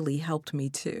really helped me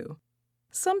too.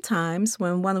 Sometimes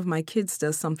when one of my kids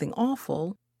does something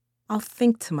awful, I'll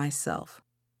think to myself,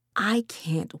 I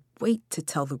can't wait to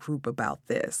tell the group about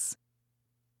this.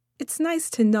 It's nice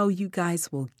to know you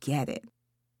guys will get it.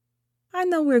 I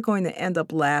know we're going to end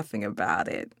up laughing about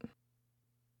it.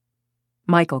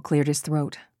 Michael cleared his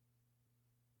throat.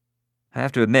 I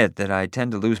have to admit that I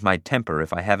tend to lose my temper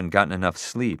if I haven't gotten enough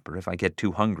sleep or if I get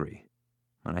too hungry.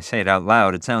 When I say it out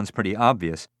loud, it sounds pretty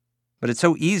obvious, but it's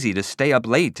so easy to stay up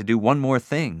late to do one more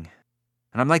thing.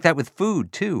 And I'm like that with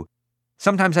food, too.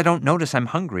 Sometimes I don't notice I'm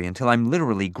hungry until I'm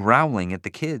literally growling at the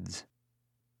kids.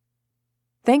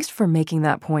 Thanks for making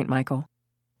that point, Michael.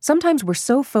 Sometimes we're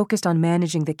so focused on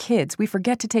managing the kids, we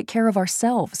forget to take care of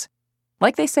ourselves.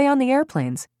 Like they say on the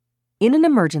airplanes, in an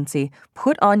emergency,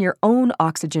 put on your own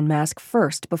oxygen mask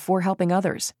first before helping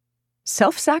others.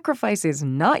 Self-sacrifice is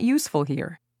not useful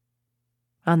here.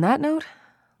 On that note,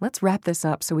 let's wrap this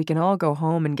up so we can all go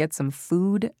home and get some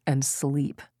food and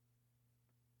sleep.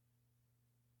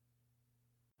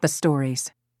 The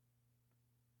stories.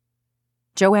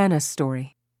 Joanna's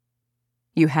story.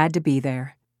 You had to be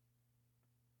there.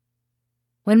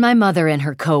 When my mother and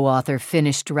her co-author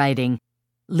finished writing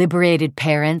Liberated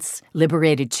Parents,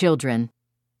 Liberated Children,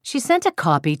 she sent a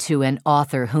copy to an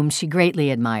author whom she greatly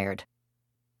admired.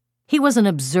 He was an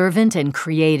observant and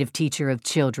creative teacher of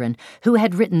children who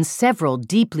had written several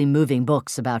deeply moving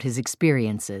books about his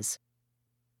experiences.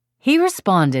 He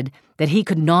responded that he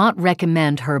could not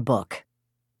recommend her book.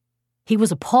 He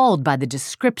was appalled by the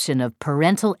description of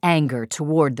parental anger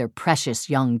toward their precious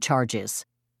young charges.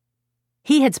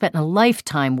 He had spent a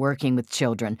lifetime working with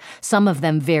children, some of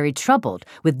them very troubled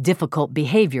with difficult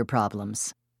behavior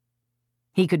problems.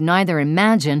 He could neither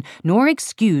imagine nor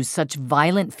excuse such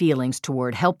violent feelings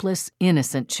toward helpless,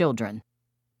 innocent children.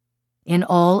 In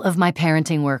all of my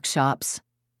parenting workshops,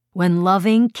 when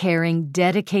loving, caring,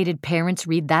 dedicated parents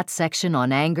read that section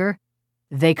on anger,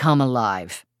 they come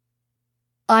alive.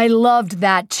 I loved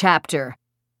that chapter.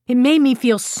 It made me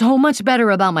feel so much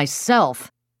better about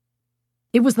myself.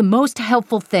 It was the most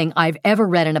helpful thing I've ever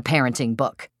read in a parenting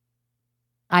book.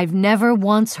 I've never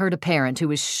once heard a parent who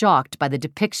was shocked by the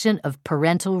depiction of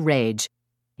parental rage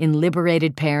in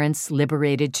Liberated Parents,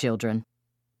 Liberated Children.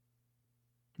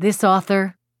 This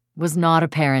author was not a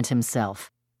parent himself.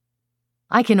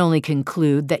 I can only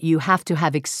conclude that you have to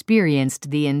have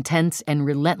experienced the intense and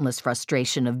relentless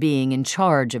frustration of being in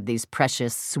charge of these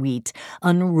precious, sweet,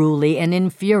 unruly, and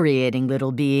infuriating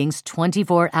little beings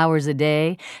 24 hours a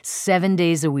day, 7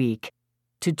 days a week,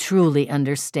 to truly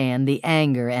understand the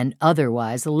anger an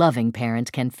otherwise loving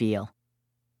parent can feel.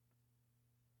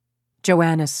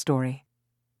 Joanna's story.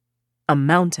 A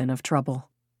mountain of trouble.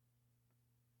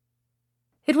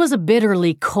 It was a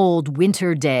bitterly cold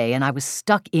winter day, and I was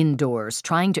stuck indoors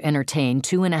trying to entertain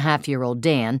 2.5-year-old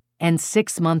Dan and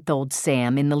 6-month-old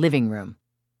Sam in the living room.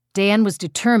 Dan was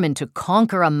determined to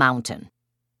conquer a mountain.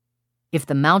 If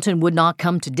the mountain would not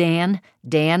come to Dan,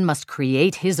 Dan must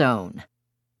create his own.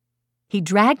 He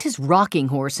dragged his rocking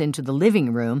horse into the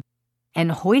living room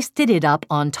and hoisted it up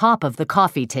on top of the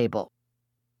coffee table.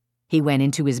 He went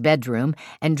into his bedroom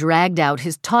and dragged out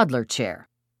his toddler chair.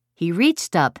 He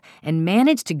reached up and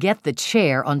managed to get the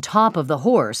chair on top of the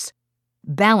horse,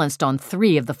 balanced on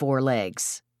 3 of the 4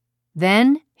 legs.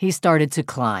 Then he started to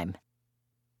climb.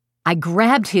 I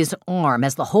grabbed his arm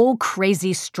as the whole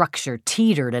crazy structure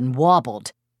teetered and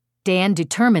wobbled. Dan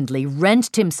determinedly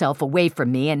wrenched himself away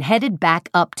from me and headed back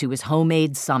up to his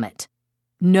homemade summit.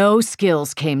 No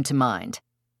skills came to mind.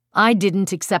 I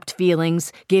didn't accept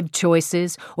feelings, give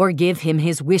choices, or give him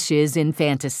his wishes in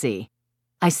fantasy.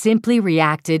 I simply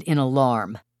reacted in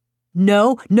alarm.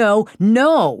 No, no,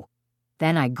 no!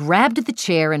 Then I grabbed the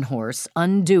chair and horse,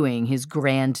 undoing his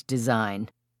grand design.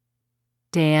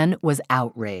 Dan was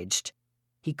outraged.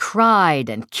 He cried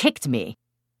and kicked me,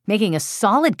 making a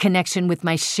solid connection with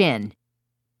my shin.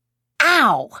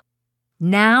 Ow!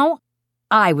 Now,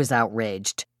 I was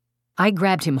outraged. I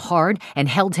grabbed him hard and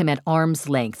held him at arm's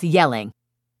length, yelling,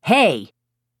 "Hey!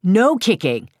 No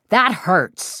kicking! That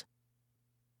hurts!"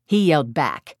 He yelled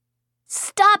back,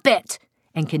 "Stop it!"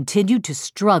 and continued to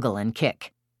struggle and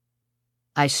kick.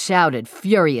 I shouted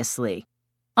furiously,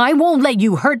 "I won't let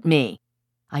you hurt me!"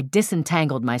 I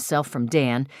disentangled myself from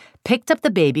Dan, picked up the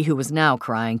baby who was now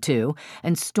crying too,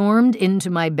 and stormed into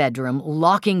my bedroom,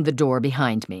 locking the door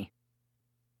behind me.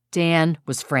 Dan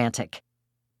was frantic.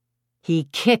 He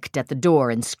kicked at the door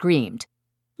and screamed,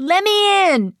 "Let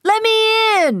me in! Let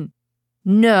me in!"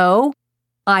 "No,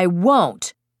 I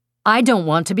won't. I don't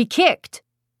want to be kicked."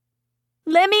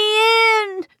 "Let me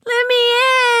in! Let me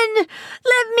in!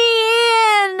 Let me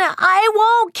in! I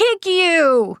won't kick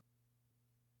you!"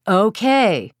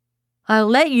 "Okay, I'll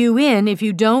let you in if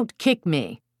you don't kick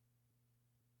me."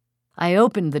 I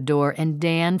opened the door and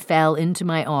Dan fell into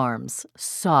my arms,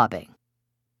 sobbing.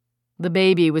 The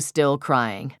baby was still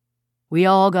crying. We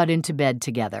all got into bed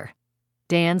together.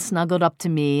 Dan snuggled up to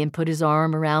me and put his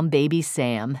arm around baby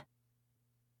Sam.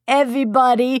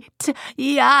 "Everybody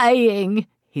yawing,"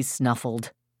 he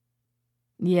snuffled.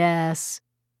 "Yes,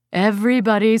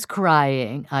 everybody's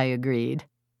crying," I agreed.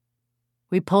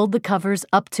 We pulled the covers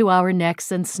up to our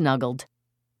necks and snuggled.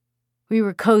 We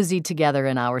were cozy together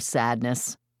in our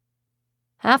sadness.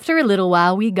 After a little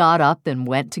while, we got up and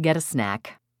went to get a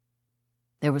snack.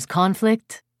 There was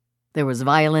conflict. There was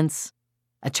violence.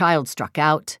 A child struck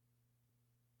out.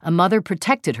 A mother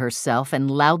protected herself and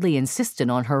loudly insisted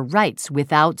on her rights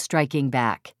without striking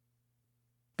back.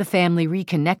 The family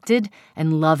reconnected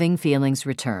and loving feelings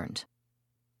returned.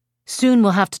 Soon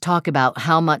we'll have to talk about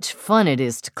how much fun it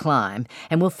is to climb,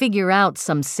 and we'll figure out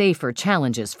some safer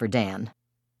challenges for Dan.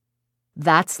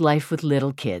 That's life with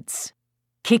little kids.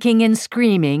 Kicking and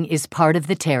screaming is part of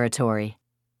the territory.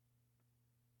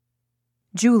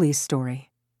 Julie's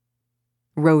story.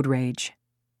 Road rage.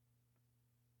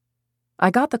 I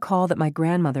got the call that my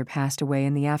grandmother passed away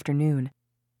in the afternoon,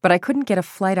 but I couldn't get a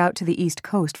flight out to the East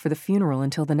Coast for the funeral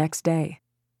until the next day.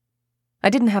 I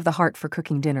didn't have the heart for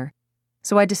cooking dinner,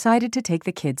 so I decided to take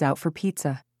the kids out for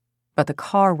pizza, but the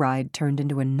car ride turned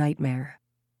into a nightmare.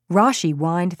 Rashi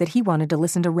whined that he wanted to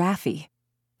listen to Raffi.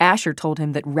 Asher told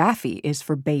him that Raffi is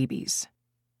for babies.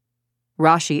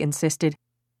 Rashi insisted,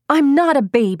 "I'm not a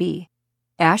baby."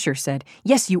 Asher said,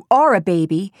 "Yes, you are a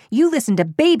baby. You listen to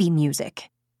baby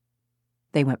music."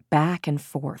 They went back and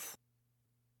forth.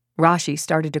 Rashi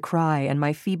started to cry, and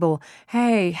my feeble,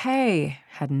 "Hey, hey,"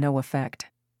 had no effect.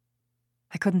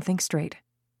 I couldn't think straight.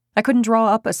 I couldn't draw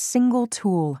up a single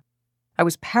tool. I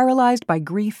was paralyzed by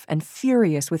grief and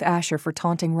furious with Asher for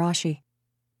taunting Rashi.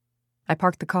 I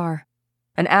parked the car,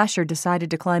 and Asher decided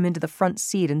to climb into the front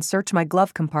seat and search my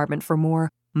glove compartment for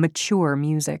more mature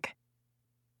music.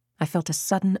 I felt a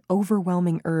sudden,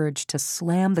 overwhelming urge to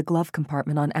slam the glove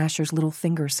compartment on Asher's little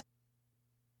fingers.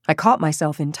 I caught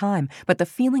myself in time, but the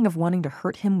feeling of wanting to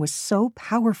hurt him was so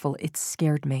powerful it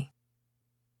scared me.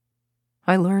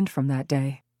 I learned from that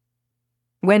day.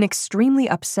 When extremely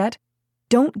upset,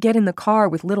 Don't get in the car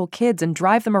with little kids and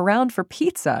drive them around for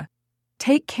pizza.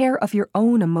 Take care of your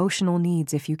own emotional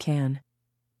needs if you can.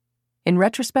 In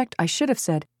retrospect, I should have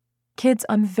said, "Kids,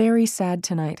 I'm very sad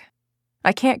tonight.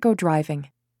 I can't go driving.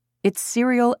 It's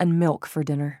cereal and milk for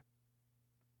dinner."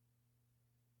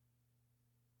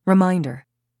 Reminder: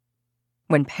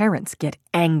 when parents get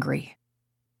angry.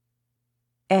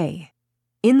 A.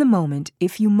 In the moment,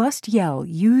 if you must yell,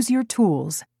 use your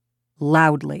tools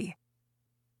loudly.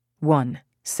 1.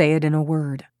 Say it in a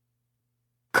word.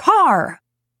 Car!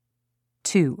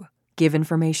 2. Give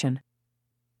information.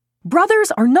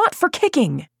 Brothers are not for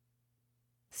kicking!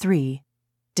 3.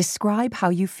 Describe how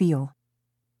you feel.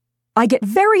 I get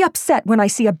very upset when I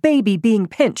see a baby being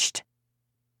pinched.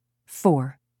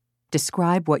 4.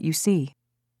 Describe what you see.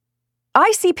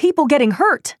 I see people getting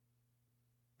hurt.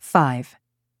 5.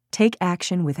 Take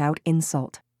action without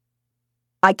insult.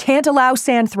 I can't allow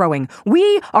sand throwing.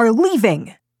 We are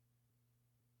leaving.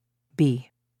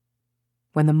 B.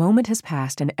 When the moment has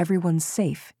passed and everyone's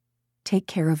safe, take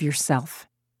care of yourself.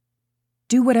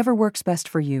 Do whatever works best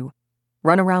for you.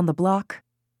 Run around the block.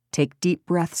 Take deep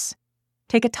breaths.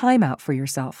 Take a time out for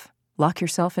yourself. Lock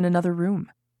yourself in another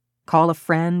room. Call a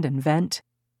friend and vent.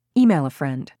 Email a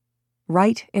friend.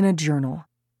 Write in a journal.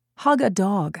 Hug a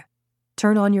dog.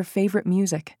 Turn on your favorite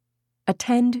music.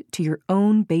 Attend to your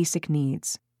own basic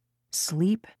needs.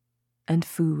 Sleep and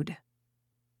food.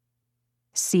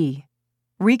 C.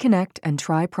 Reconnect and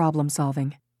try problem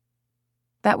solving.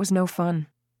 That was no fun.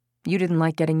 You didn't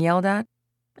like getting yelled at,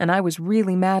 and I was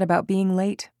really mad about being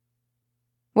late.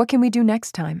 What can we do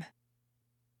next time?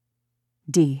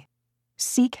 D.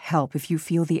 Seek help if you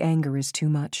feel the anger is too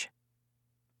much.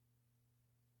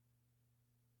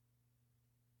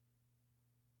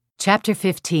 Chapter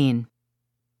 15.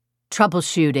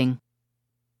 Troubleshooting.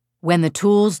 When the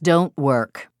tools don't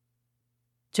work.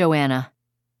 Joanna.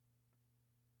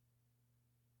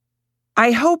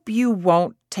 I hope you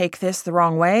won't take this the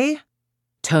wrong way,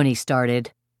 Tony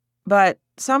started. but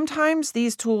sometimes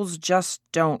these tools just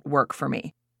don't work for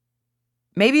me.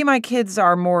 Maybe my kids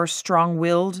are more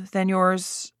strong-willed than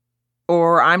yours,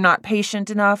 or I'm not patient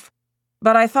enough,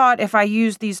 but I thought if I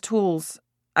used these tools,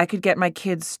 I could get my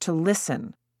kids to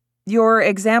listen. Your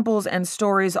examples and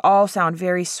stories all sound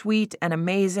very sweet and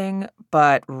amazing,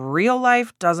 but real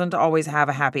life doesn't always have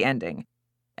a happy ending,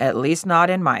 at least not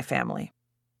in my family.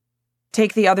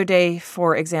 Take the other day,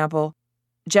 for example.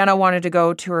 Jenna wanted to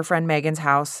go to her friend Megan's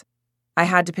house. I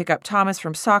had to pick up Thomas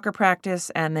from soccer practice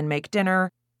and then make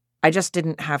dinner. I just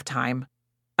didn't have time.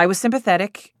 I was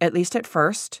sympathetic, at least at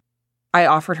first. I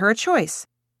offered her a choice.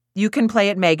 You can play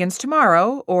at Megan's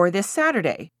tomorrow or this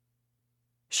Saturday.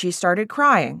 She started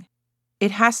crying.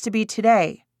 It has to be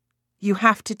today. You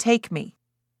have to take me.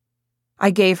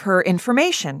 I gave her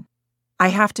information. I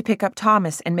have to pick up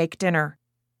Thomas and make dinner.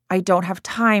 I don't have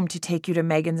time to take you to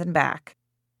Megan's and back.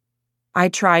 I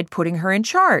tried putting her in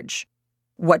charge.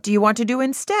 What do you want to do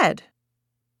instead?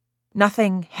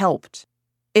 Nothing helped.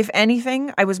 If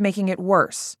anything, I was making it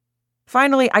worse.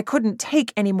 Finally, I couldn't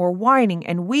take any more whining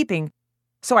and weeping,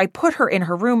 so I put her in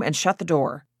her room and shut the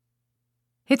door.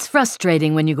 It's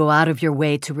frustrating when you go out of your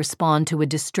way to respond to a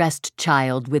distressed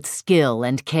child with skill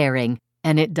and caring,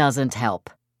 and it doesn't help.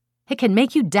 It can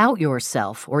make you doubt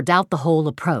yourself or doubt the whole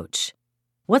approach.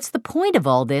 What's the point of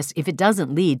all this if it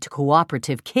doesn't lead to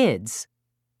cooperative kids?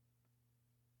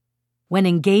 When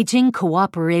engaging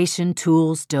cooperation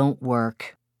tools don't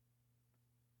work.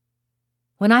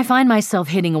 When I find myself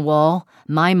hitting a wall,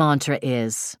 my mantra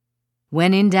is,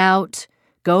 when in doubt,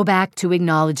 go back to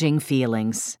acknowledging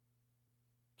feelings.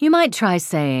 You might try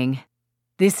saying,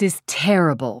 "This is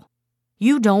terrible.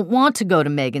 You don't want to go to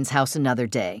Megan's house another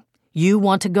day. You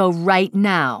want to go right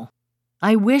now.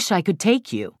 I wish I could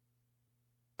take you."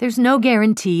 There's no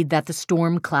guarantee that the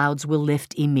storm clouds will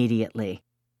lift immediately.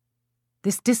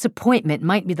 This disappointment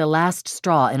might be the last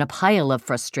straw in a pile of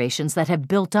frustrations that have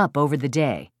built up over the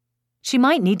day. She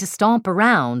might need to stomp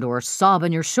around or sob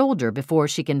on your shoulder before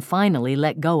she can finally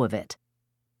let go of it.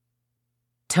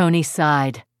 Tony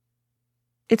sighed.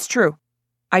 It's true.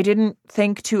 I didn't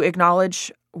think to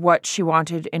acknowledge what she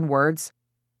wanted in words.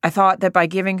 I thought that by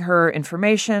giving her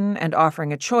information and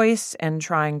offering a choice and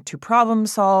trying to problem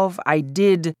solve, I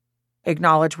did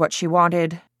acknowledge what she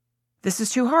wanted. This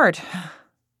is too hard.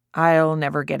 I'll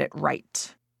never get it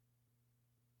right.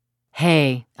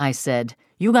 Hey, I said,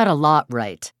 you got a lot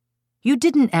right. You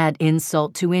didn't add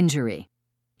insult to injury.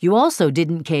 You also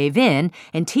didn't cave in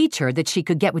and teach her that she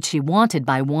could get what she wanted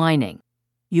by whining.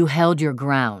 You held your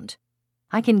ground.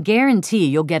 I can guarantee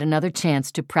you'll get another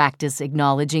chance to practice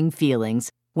acknowledging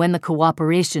feelings when the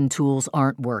cooperation tools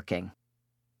aren't working.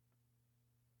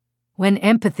 When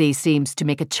empathy seems to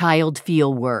make a child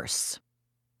feel worse.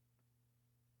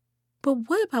 But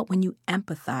what about when you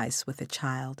empathize with a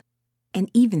child, and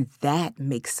even that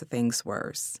makes things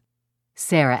worse?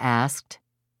 Sarah asked.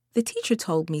 The teacher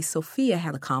told me Sophia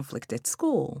had a conflict at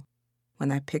school.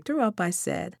 When I picked her up, I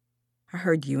said, I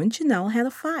heard you and Janelle had a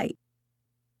fight.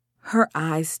 Her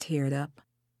eyes teared up.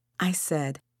 I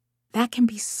said, that can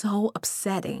be so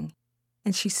upsetting.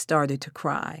 And she started to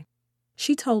cry.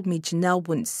 She told me Janelle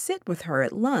wouldn't sit with her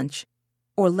at lunch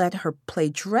or let her play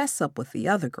dress up with the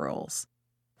other girls.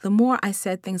 The more I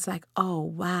said things like, oh,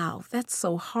 wow, that's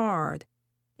so hard,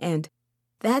 and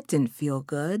that didn't feel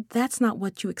good, that's not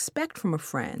what you expect from a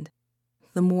friend,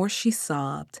 the more she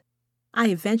sobbed. I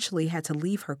eventually had to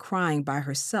leave her crying by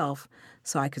herself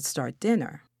so I could start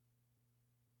dinner.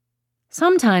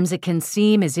 Sometimes it can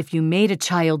seem as if you made a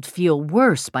child feel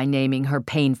worse by naming her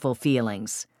painful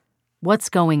feelings. What's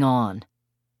going on?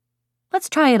 Let's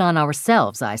try it on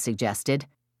ourselves, I suggested.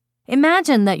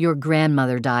 Imagine that your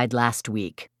grandmother died last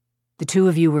week. The two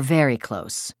of you were very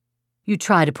close. You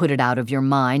try to put it out of your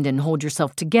mind and hold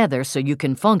yourself together so you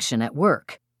can function at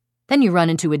work. Then you run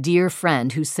into a dear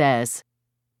friend who says,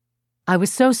 I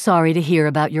was so sorry to hear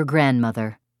about your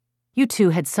grandmother. You two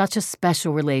had such a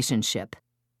special relationship.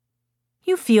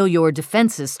 You feel your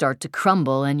defenses start to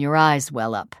crumble and your eyes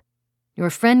well up. Your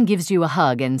friend gives you a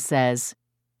hug and says,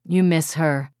 you miss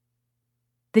her.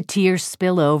 The tears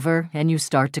spill over and you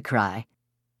start to cry.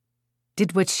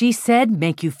 Did what she said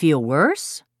make you feel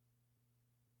worse?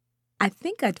 I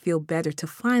think I'd feel better to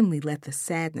finally let the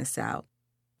sadness out,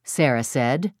 Sarah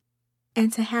said,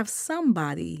 and to have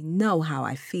somebody know how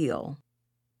I feel.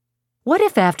 What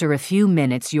if after a few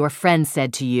minutes your friend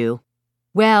said to you,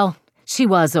 well, she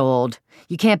was old.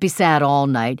 You can't be sad all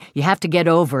night. You have to get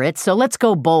over it, so let's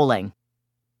go bowling.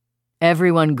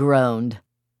 Everyone groaned.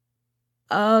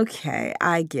 Okay,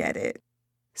 I get it,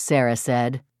 Sarah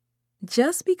said.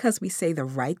 Just because we say the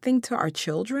right thing to our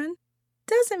children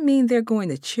doesn't mean they're going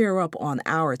to cheer up on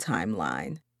our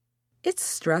timeline. It's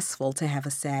stressful to have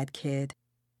a sad kid.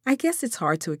 I guess it's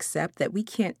hard to accept that we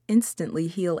can't instantly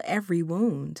heal every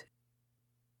wound.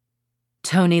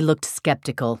 Tony looked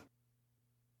skeptical.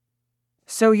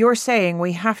 So you're saying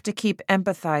we have to keep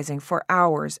empathizing for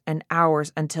hours and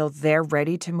hours until they're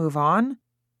ready to move on?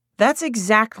 That's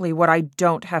exactly what I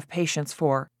don't have patience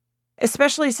for,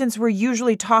 especially since we're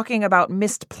usually talking about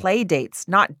missed play dates,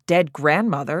 not dead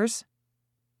grandmothers.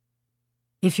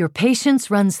 If your patience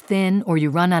runs thin or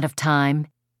you run out of time,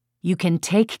 you can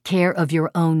take care of your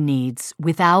own needs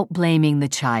without blaming the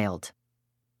child.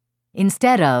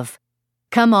 Instead of,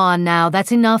 come on now,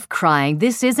 that's enough crying,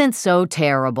 this isn't so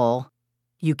terrible,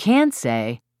 you can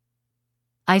say,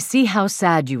 I see how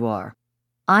sad you are.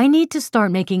 I need to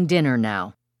start making dinner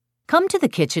now. Come to the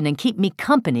kitchen and keep me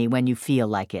company when you feel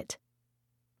like it.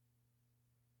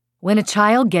 When a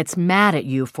child gets mad at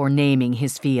you for naming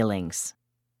his feelings.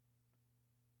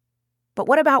 But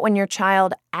what about when your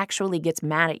child actually gets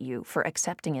mad at you for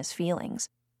accepting his feelings?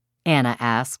 Anna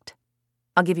asked.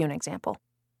 I'll give you an example.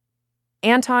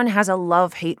 Anton has a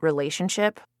love-hate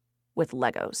relationship with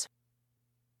Legos.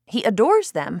 He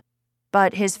adores them,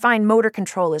 but his fine motor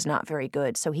control is not very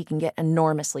good, so he can get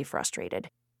enormously frustrated.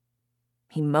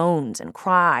 He moans and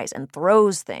cries and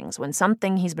throws things when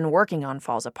something he's been working on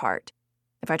falls apart.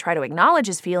 If I try to acknowledge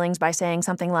his feelings by saying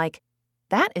something like,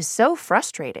 that is so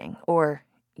frustrating, or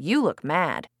you look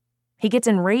mad, he gets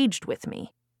enraged with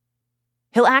me.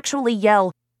 He'll actually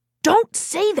yell, don't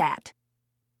say that!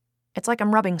 It's like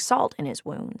I'm rubbing salt in his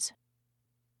wounds.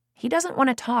 He doesn't want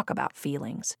to talk about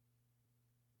feelings.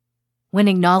 When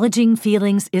acknowledging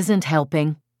feelings isn't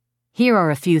helping, here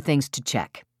are a few things to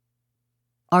check.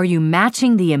 Are you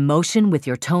matching the emotion with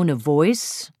your tone of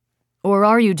voice, or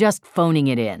are you just phoning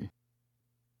it in?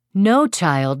 No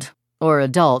child, or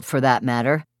adult for that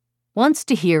matter, wants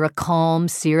to hear a calm,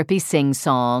 syrupy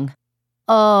sing-song,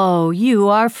 "Oh, you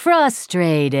are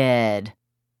frustrated,"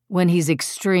 when he's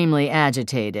extremely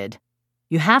agitated.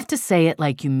 You have to say it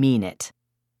like you mean it.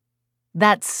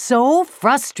 That's so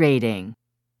frustrating.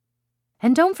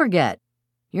 And don't forget,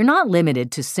 you're not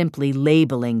limited to simply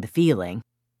labeling the feeling.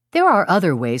 There are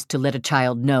other ways to let a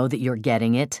child know that you're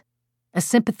getting it. A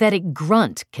sympathetic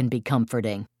grunt can be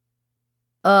comforting.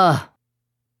 If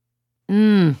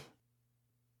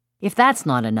that's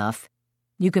not enough,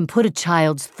 you can put a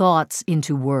child's thoughts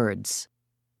into words.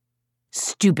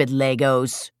 Stupid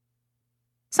Legos.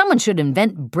 Someone should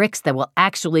invent bricks that will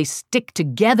actually stick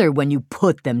together when you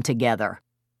put them together.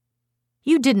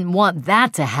 You didn't want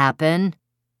that to happen.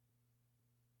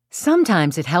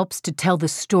 Sometimes it helps to tell the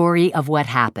story of what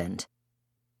happened.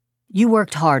 You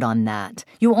worked hard on that.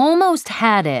 You almost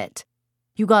had it.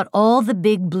 You got all the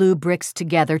big blue bricks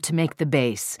together to make the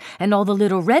base, and all the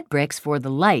little red bricks for the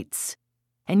lights.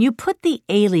 And you put the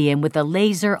alien with a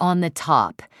laser on the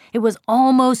top. It was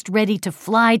almost ready to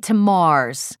fly to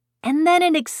Mars. And then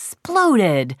it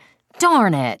exploded.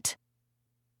 Darn it.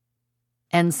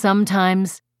 And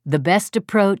sometimes the best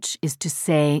approach is to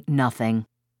say nothing.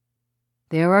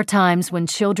 There are times when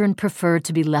children prefer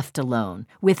to be left alone,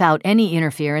 without any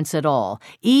interference at all,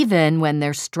 even when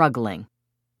they're struggling.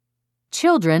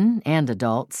 Children, and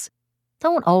adults,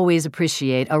 don't always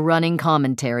appreciate a running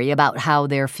commentary about how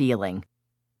they're feeling.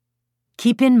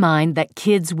 Keep in mind that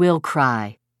kids will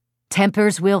cry,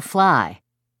 tempers will fly,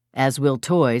 as will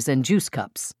toys and juice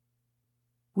cups.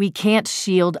 We can't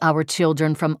shield our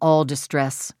children from all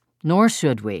distress, nor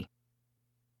should we.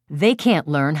 They can't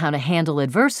learn how to handle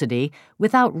adversity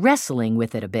without wrestling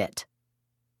with it a bit.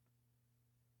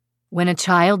 When a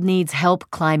child needs help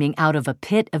climbing out of a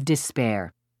pit of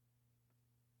despair.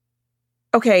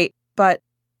 Okay, but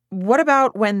what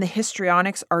about when the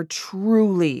histrionics are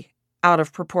truly out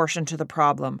of proportion to the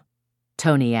problem?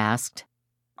 Tony asked.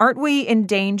 Aren't we in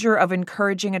danger of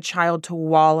encouraging a child to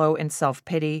wallow in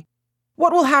self-pity?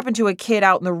 What will happen to a kid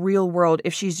out in the real world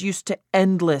if she's used to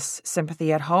endless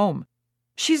sympathy at home?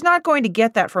 She's not going to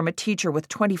get that from a teacher with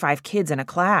 25 kids in a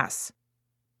class.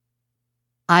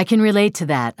 I can relate to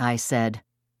that, I said.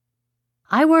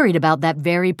 I worried about that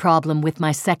very problem with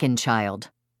my second child.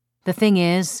 The thing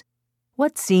is,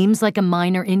 what seems like a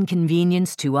minor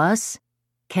inconvenience to us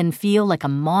can feel like a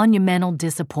monumental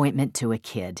disappointment to a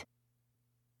kid.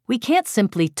 We can't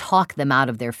simply talk them out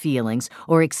of their feelings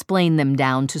or explain them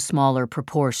down to smaller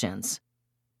proportions.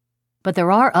 But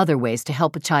there are other ways to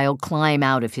help a child climb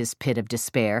out of his pit of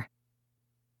despair.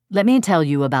 Let me tell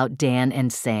you about Dan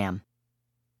and Sam.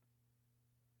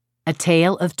 A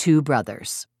Tale of Two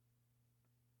Brothers.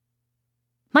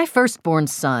 My firstborn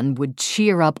son would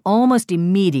cheer up almost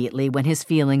immediately when his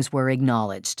feelings were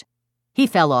acknowledged. He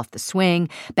fell off the swing,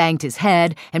 banged his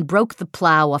head, and broke the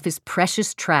plow off his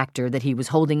precious tractor that he was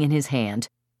holding in his hand,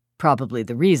 probably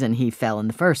the reason he fell in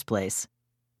the first place.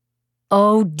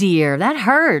 Oh dear, that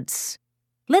hurts.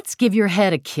 Let's give your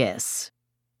head a kiss.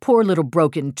 Poor little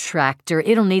broken tractor,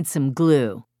 it'll need some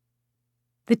glue.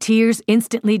 The tears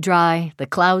instantly dry, the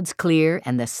clouds clear,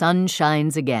 and the sun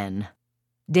shines again.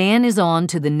 Dan is on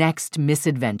to the next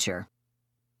misadventure.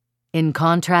 In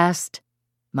contrast,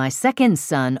 my second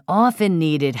son often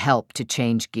needed help to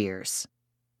change gears.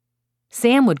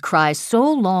 Sam would cry so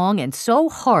long and so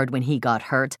hard when he got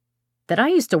hurt that I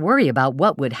used to worry about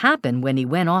what would happen when he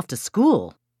went off to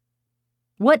school.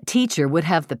 What teacher would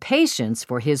have the patience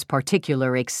for his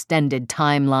particular extended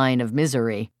timeline of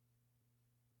misery?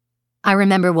 I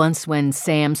remember once when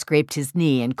Sam scraped his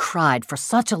knee and cried for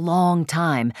such a long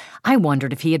time, I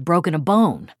wondered if he had broken a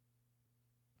bone.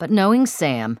 But knowing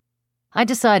Sam, I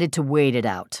decided to wait it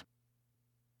out.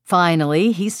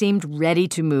 Finally, he seemed ready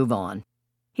to move on.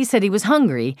 He said he was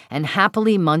hungry and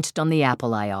happily munched on the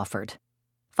apple I offered.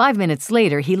 5 minutes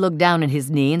later, he looked down at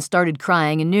his knee and started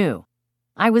crying anew.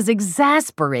 I was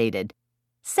exasperated.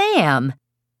 Sam,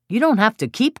 you don't have to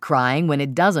keep crying when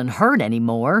it doesn't hurt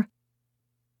anymore.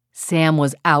 Sam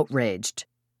was outraged.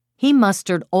 He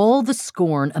mustered all the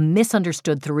scorn a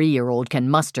misunderstood 3-year-old can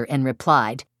muster and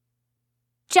replied,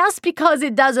 "Just because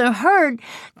it doesn't hurt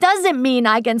doesn't mean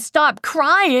I can stop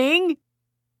crying."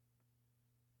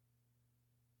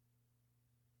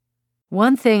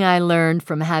 One thing I learned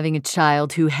from having a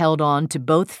child who held on to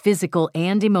both physical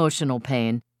and emotional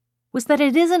pain was that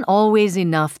it isn't always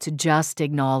enough to just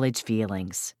acknowledge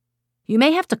feelings. You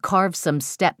may have to carve some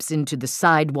steps into the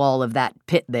side wall of that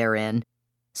pit they're in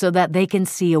so that they can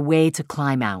see a way to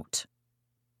climb out.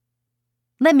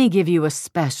 Let me give you a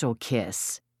special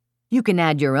kiss. You can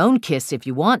add your own kiss if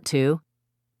you want to.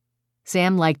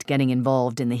 Sam liked getting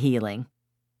involved in the healing.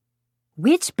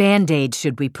 Which Band-Aid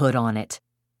should we put on it?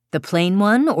 The plain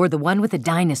one or the one with a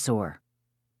dinosaur?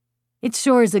 It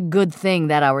sure is a good thing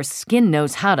that our skin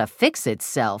knows how to fix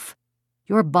itself.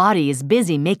 Your body is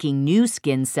busy making new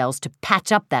skin cells to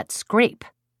patch up that scrape.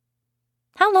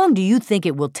 How long do you think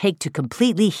it will take to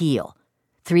completely heal?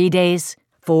 3 days?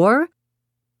 4?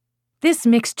 This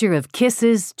mixture of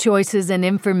kisses, choices, and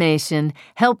information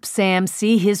helped Sam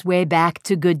see his way back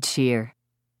to good cheer.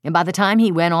 And by the time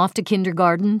he went off to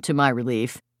kindergarten, to my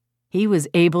relief, he was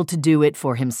able to do it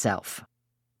for himself.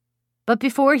 But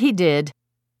before he did,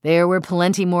 there were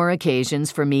plenty more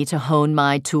occasions for me to hone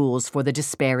my tools for the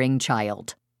despairing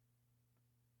child.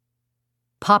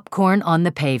 Popcorn on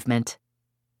the pavement.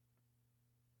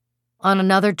 On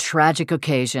another tragic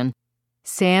occasion,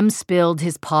 Sam spilled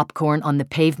his popcorn on the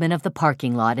pavement of the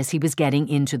parking lot as he was getting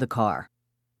into the car.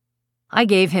 I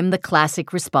gave him the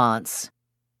classic response.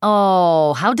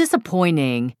 Oh, how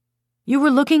disappointing. You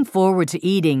were looking forward to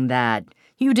eating that.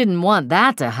 You didn't want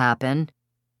that to happen.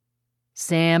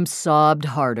 Sam sobbed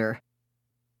harder.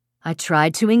 I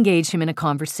tried to engage him in a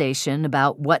conversation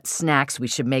about what snacks we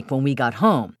should make when we got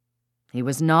home. He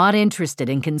was not interested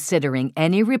in considering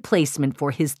any replacement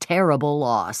for his terrible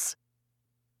loss.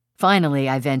 Finally,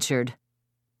 I ventured,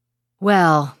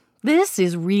 Well, this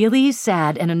is really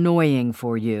sad and annoying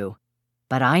for you,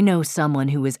 but I know someone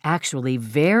who is actually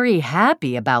very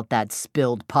happy about that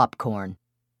spilled popcorn.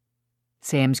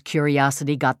 Sam's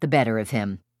curiosity got the better of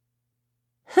him.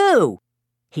 Who?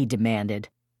 He demanded.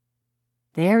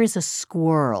 There is a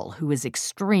squirrel who is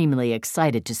extremely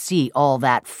excited to see all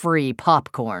that free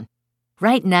popcorn.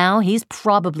 Right now, he's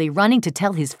probably running to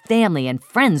tell his family and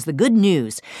friends the good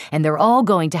news, and they're all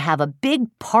going to have a big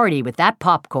party with that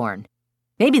popcorn.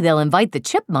 Maybe they'll invite the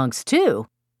chipmunks, too.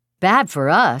 Bad for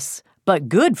us, but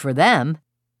good for them.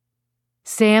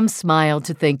 Sam smiled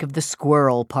to think of the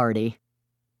squirrel party.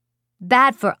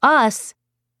 Bad for us,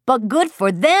 but good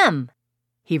for them,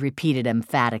 he repeated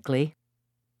emphatically.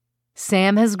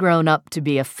 Sam has grown up to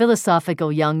be a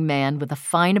philosophical young man with a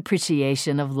fine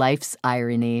appreciation of life's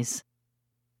ironies.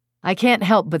 I can't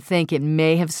help but think it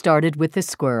may have started with the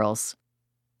squirrels.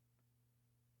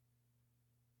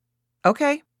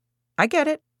 Okay, I get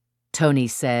it, Tony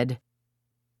said.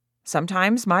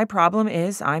 Sometimes my problem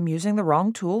is I'm using the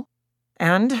wrong tool,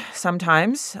 and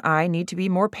sometimes I need to be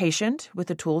more patient with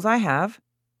the tools I have.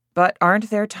 But aren't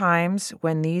there times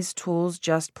when these tools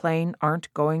just plain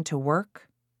aren't going to work?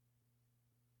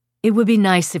 It would be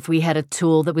nice if we had a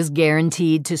tool that was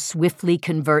guaranteed to swiftly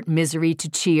convert misery to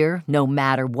cheer, no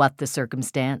matter what the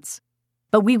circumstance.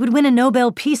 But we would win a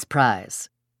Nobel Peace Prize.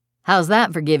 How's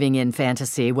that for giving in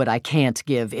fantasy what I can't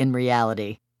give in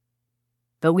reality?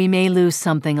 But we may lose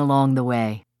something along the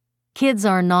way. Kids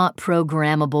are not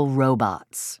programmable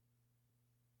robots.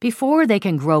 Before they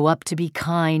can grow up to be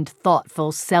kind,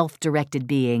 thoughtful, self-directed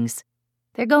beings,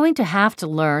 they're going to have to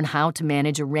learn how to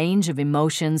manage a range of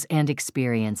emotions and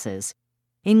experiences,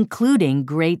 including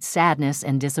great sadness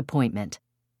and disappointment.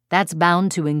 That's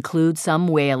bound to include some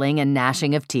wailing and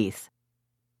gnashing of teeth.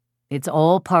 It's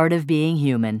all part of being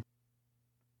human.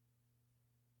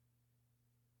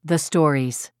 The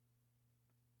stories.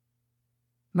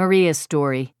 Maria's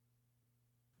story.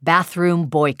 Bathroom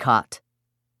boycott.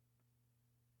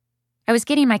 I was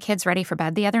getting my kids ready for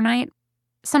bed the other night.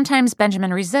 Sometimes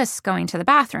Benjamin resists going to the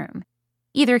bathroom.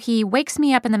 Either he wakes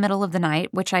me up in the middle of the night,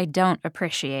 which I don't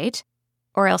appreciate,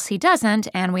 or else he doesn't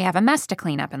and we have a mess to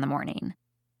clean up in the morning.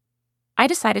 I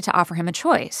decided to offer him a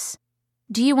choice.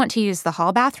 Do you want to use the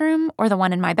hall bathroom or the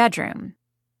one in my bedroom?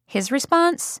 His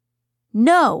response?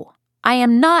 No, I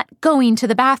am not going to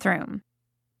the bathroom.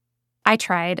 I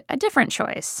tried a different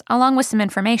choice, along with some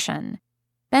information.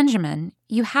 Benjamin,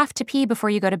 you have to pee before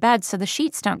you go to bed so the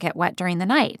sheets don't get wet during the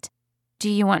night. Do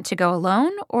you want to go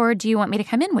alone, or do you want me to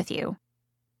come in with you?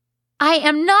 I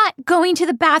am not going to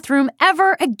the bathroom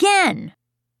ever again!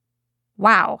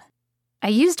 Wow. I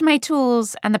used my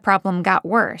tools, and the problem got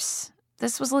worse.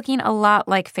 This was looking a lot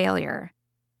like failure.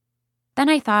 Then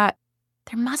I thought,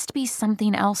 there must be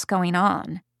something else going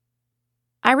on.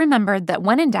 I remembered that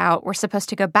when in doubt, we're supposed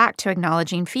to go back to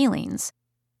acknowledging feelings,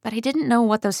 but I didn't know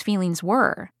what those feelings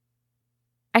were.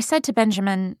 I said to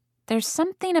Benjamin, there's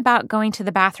something about going to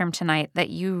the bathroom tonight that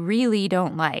you really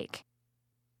don't like.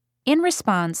 In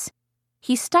response,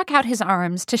 he stuck out his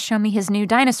arms to show me his new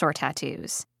dinosaur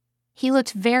tattoos. He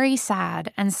looked very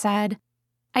sad and said,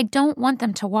 I don't want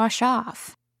them to wash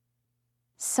off.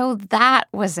 So that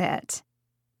was it.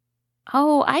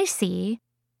 Oh, I see.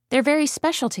 They're very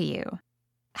special to you.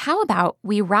 How about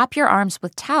we wrap your arms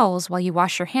with towels while you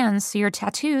wash your hands so your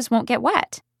tattoos won't get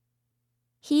wet?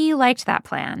 He liked that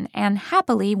plan and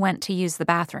happily went to use the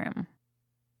bathroom.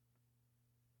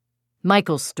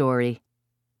 Michael's story.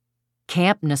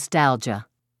 Camp Nostalgia.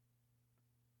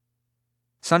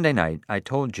 Sunday night, I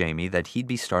told Jamie that he'd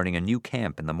be starting a new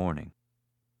camp in the morning.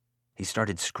 He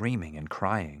started screaming and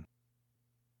crying.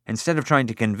 Instead of trying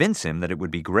to convince him that it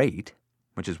would be great,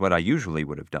 which is what I usually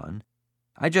would have done,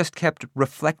 I just kept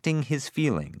reflecting his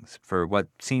feelings for what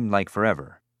seemed like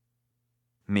forever.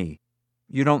 Me.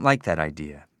 You don't like that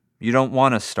idea. You don't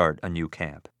want to start a new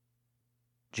camp.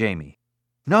 Jamie.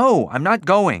 No, I'm not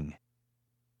going.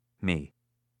 Me.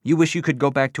 You wish you could go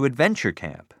back to adventure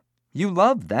camp. You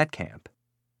loved that camp.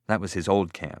 That was his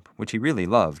old camp, which he really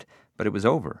loved, but it was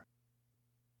over.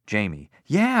 Jamie.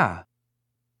 Yeah.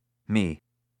 Me.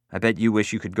 I bet you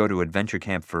wish you could go to adventure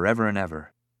camp forever and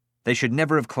ever. They should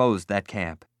never have closed that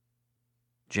camp.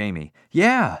 Jamie.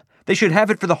 Yeah, they should have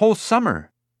it for the whole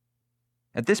summer.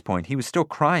 At this point, he was still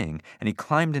crying, and he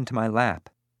climbed into my lap.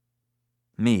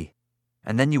 Me.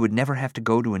 And then you would never have to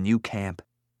go to a new camp.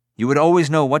 You would always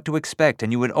know what to expect,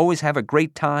 and you would always have a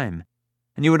great time.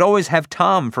 And you would always have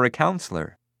Tom for a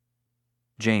counselor.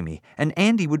 Jamie. And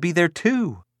Andy would be there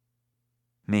too.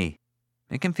 Me.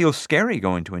 It can feel scary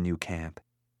going to a new camp.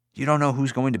 You don't know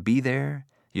who's going to be there.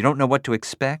 You don't know what to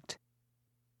expect.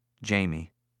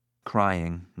 Jamie,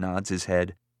 crying, nods his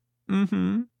head.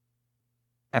 Mm-hmm.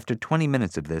 After 20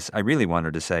 minutes of this, I really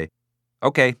wanted to say,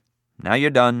 okay, now you're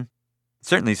done. It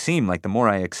certainly seemed like the more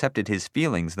I accepted his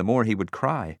feelings, the more he would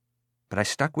cry. But I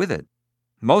stuck with it,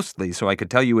 mostly so I could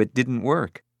tell you it didn't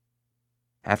work.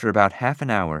 After about half an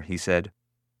hour, he said,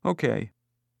 okay,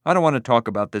 I don't want to talk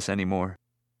about this anymore.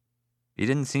 He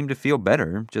didn't seem to feel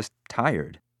better, just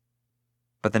tired.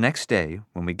 But the next day,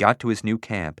 when we got to his new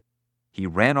camp, he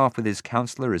ran off with his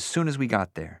counselor as soon as we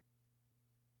got there.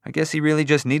 I guess he really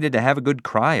just needed to have a good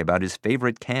cry about his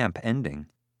favorite camp ending.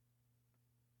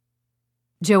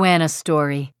 Joanna's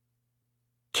story.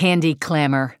 Candy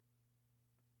Clamor.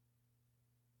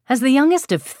 As the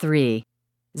youngest of 3,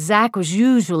 Zach was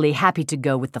usually happy to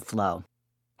go with the flow.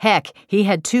 Heck, he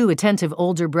had 2 attentive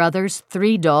older brothers,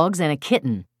 3 dogs, and a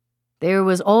kitten. There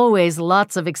was always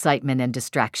lots of excitement and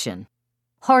distraction.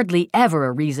 Hardly ever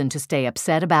a reason to stay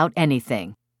upset about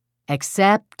anything,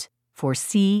 except for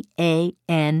Candy.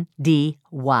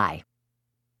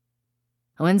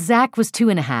 When Zach was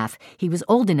 2.5, he was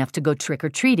old enough to go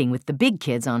trick-or-treating with the big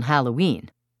kids on Halloween.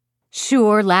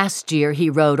 Sure, last year he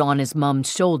rode on his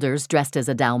mom's shoulders dressed as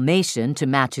a Dalmatian to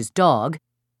match his dog,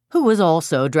 who was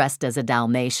also dressed as a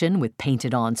Dalmatian with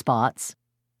painted-on spots.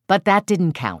 But that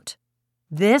didn't count.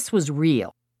 This was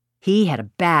real. He had a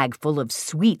bag full of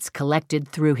sweets collected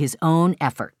through his own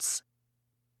efforts.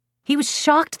 He was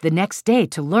shocked the next day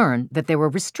to learn that there were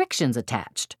restrictions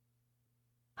attached.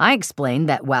 I explained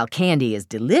that while candy is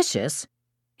delicious,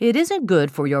 it isn't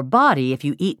good for your body if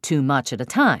you eat too much at a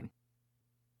time.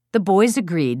 The boys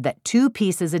agreed that 2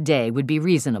 pieces a day would be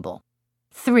reasonable,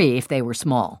 3 if they were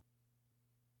small.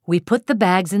 We put the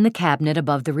bags in the cabinet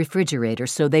above the refrigerator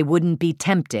so they wouldn't be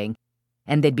tempting,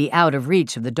 and they'd be out of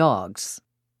reach of the dogs.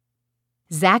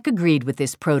 Zach agreed with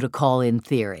this protocol in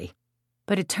theory,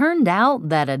 but it turned out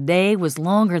that a day was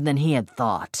longer than he had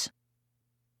thought.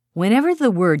 Whenever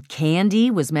the word candy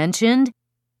was mentioned,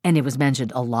 and it was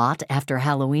mentioned a lot after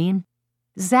Halloween,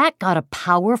 Zach got a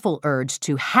powerful urge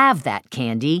to have that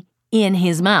candy in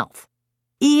his mouth,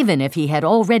 even if he had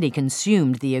already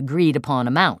consumed the agreed-upon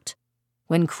amount.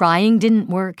 When crying didn't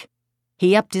work,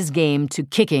 he upped his game to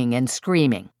kicking and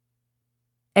screaming.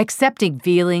 Accepting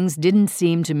feelings didn't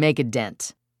seem to make a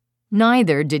dent.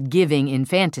 Neither did giving in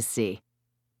fantasy.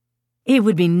 It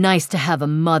would be nice to have a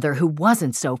mother who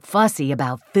wasn't so fussy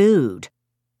about food.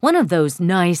 One of those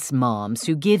nice moms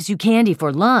who gives you candy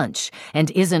for lunch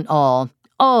and isn't all,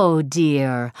 "Oh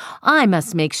dear, I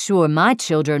must make sure my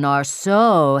children are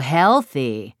so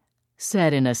healthy,"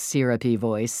 said in a syrupy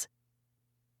voice.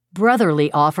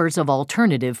 Brotherly offers of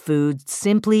alternative food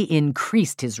simply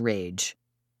increased his rage.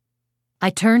 I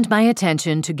turned my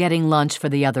attention to getting lunch for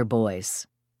the other boys.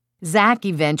 Zach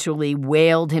eventually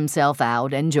wailed himself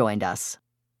out and joined us.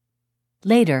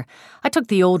 Later, I took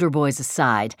the older boys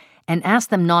aside and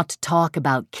asked them not to talk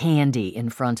about candy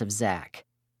in front of Zach.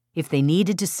 If they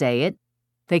needed to say it,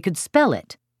 they could spell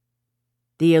it.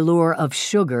 The allure of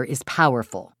sugar is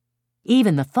powerful.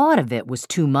 Even the thought of it was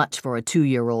too much for a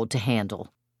 2-year-old to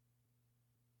handle.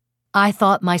 I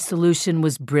thought my solution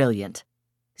was brilliant.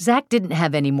 Zach didn't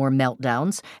have any more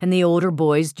meltdowns, and the older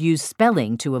boys used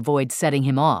spelling to avoid setting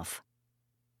him off.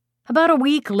 About a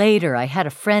week later, I had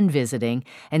a friend visiting,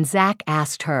 and Zach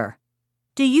asked her,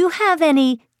 "Do you have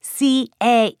any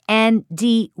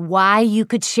Candy you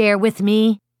could share with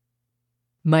me?"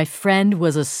 My friend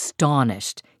was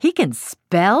astonished. He can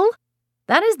spell?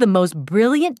 That is the most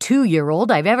brilliant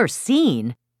 2-year-old I've ever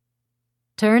seen.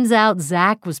 Turns out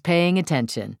Zach was paying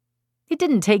attention. It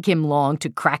didn't take him long to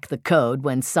crack the code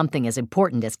when something as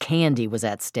important as candy was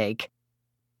at stake.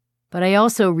 But I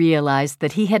also realized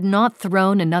that he had not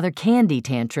thrown another candy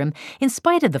tantrum in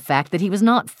spite of the fact that he was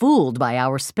not fooled by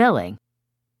our spelling.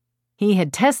 He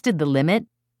had tested the limit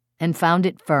and found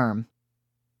it firm.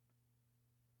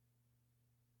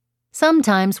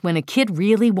 Sometimes when a kid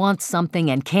really wants something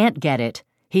and can't get it,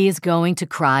 he is going to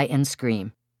cry and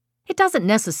scream. It doesn't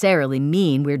necessarily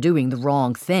mean we're doing the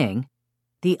wrong thing.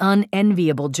 The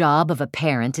unenviable job of a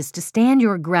parent is to stand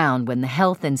your ground when the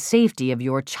health and safety of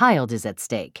your child is at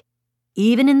stake,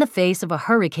 even in the face of a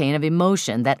hurricane of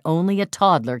emotion that only a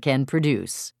toddler can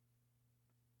produce.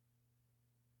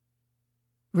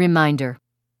 Reminder.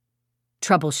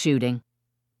 Troubleshooting.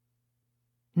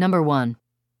 Number 1.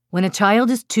 When a child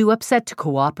is too upset to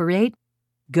cooperate,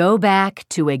 go back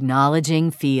to acknowledging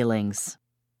feelings.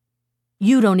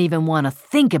 You don't even want to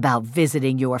think about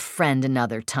visiting your friend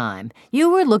another time. You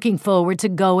were looking forward to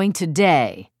going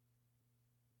today.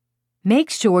 Make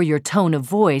sure your tone of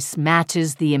voice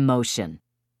matches the emotion.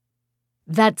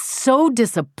 That's so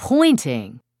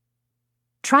disappointing.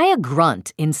 Try a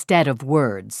grunt instead of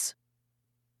words.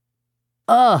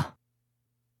 Ugh.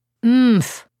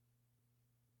 Oomph.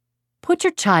 Put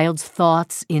your child's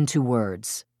thoughts into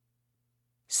words.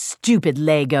 Stupid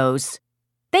Legos.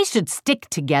 They should stick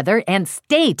together and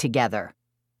stay together.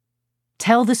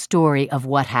 Tell the story of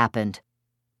what happened.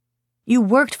 You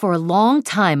worked for a long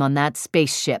time on that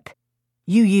spaceship.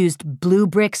 You used blue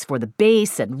bricks for the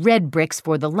base and red bricks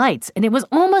for the lights, and it was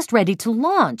almost ready to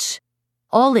launch.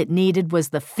 All it needed was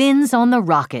the fins on the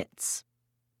rockets.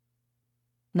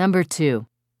 Number 2,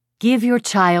 give your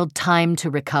child time to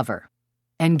recover,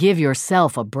 and give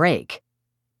yourself a break.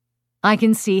 I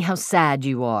can see how sad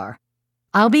you are.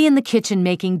 I'll be in the kitchen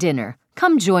making dinner.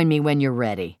 Come join me when you're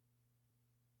ready.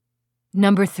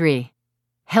 Number 3,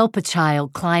 help a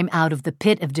child climb out of the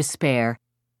pit of despair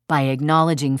by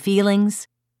acknowledging feelings,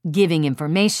 giving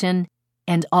information,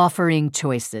 and offering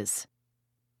choices.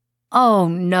 Oh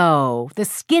no, the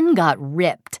skin got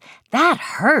ripped. That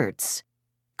hurts.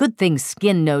 Good thing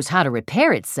skin knows how to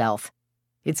repair itself.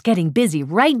 It's getting busy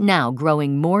right now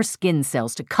growing more skin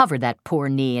cells to cover that poor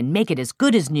knee and make it as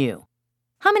good as new.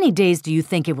 How many days do you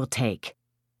think it will take?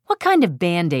 What kind of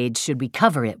Band-Aid should we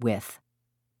cover it with?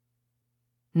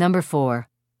 Number 4,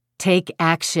 take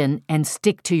action and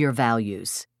stick to your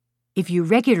values. If you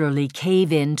regularly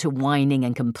cave in to whining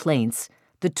and complaints,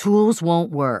 the tools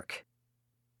won't work.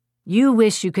 You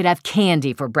wish you could have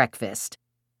candy for breakfast.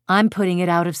 I'm putting it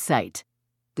out of sight.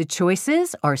 The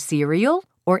choices are cereal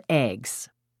or eggs.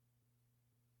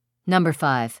 Number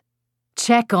 5,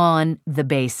 check on the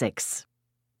basics.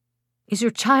 Is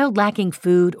your child lacking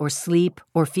food or sleep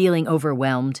or feeling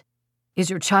overwhelmed? Is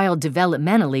your child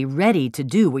developmentally ready to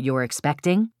do what you're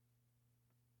expecting?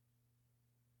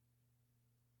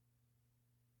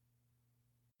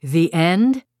 The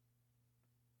end?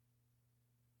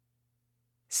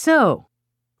 So,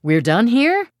 we're done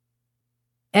here?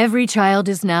 Every child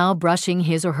is now brushing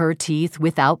his or her teeth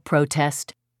without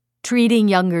protest, treating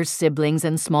younger siblings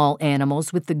and small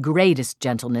animals with the greatest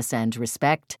gentleness and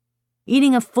respect,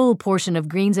 eating a full portion of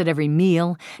greens at every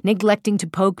meal, neglecting to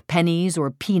poke pennies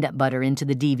or peanut butter into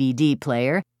the DVD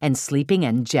player, and sleeping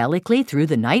angelically through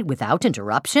the night without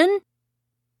interruption?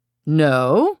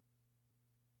 No?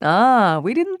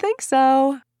 We didn't think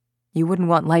so. You wouldn't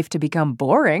want life to become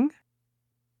boring.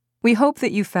 We hope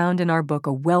that you found in our book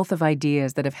a wealth of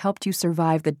ideas that have helped you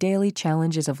survive the daily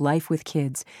challenges of life with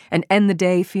kids and end the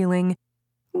day feeling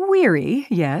weary,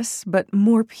 yes, but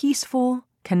more peaceful,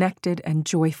 connected, and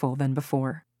joyful than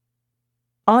before.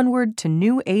 Onward to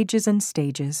new ages and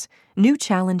stages, new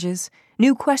challenges,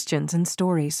 new questions and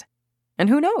stories. And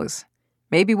who knows,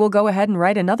 maybe we'll go ahead and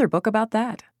write another book about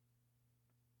that.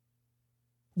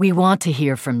 We want to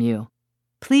hear from you.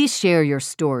 Please share your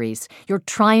stories, your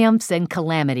triumphs and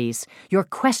calamities, your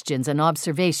questions and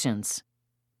observations.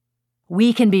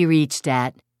 We can be reached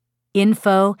at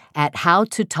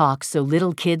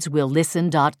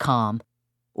info@howtotalksolittlekidswilllisten.com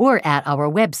or at our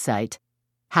website,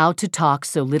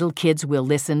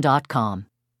 howtotalksolittlekidswilllisten.com.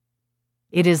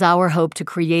 It is our hope to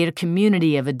create a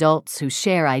community of adults who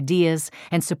share ideas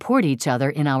and support each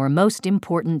other in our most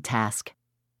important task,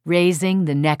 raising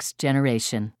the next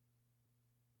generation.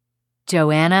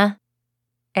 Joanna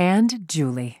and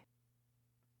Julie.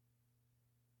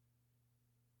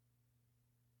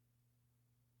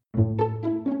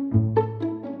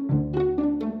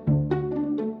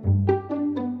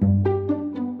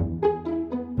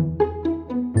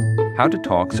 How to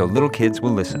Talk So Little Kids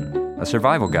Will Listen, a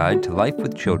survival guide to life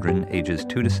with children ages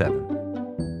 2 to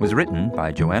 7. Was written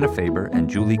by Joanna Faber and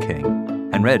Julie King,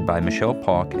 and read by Michelle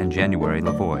Paulk and January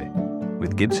Lavoie,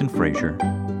 with Gibson Fraser,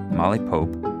 Molly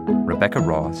Pope, Rebecca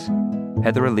Ross,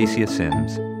 Heather Alicia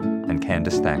Sims, and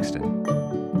Candace Thaxton.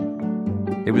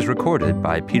 It was recorded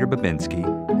by Peter Babinski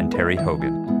and Terry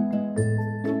Hogan.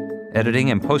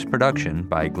 Editing and post-production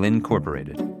by Glynn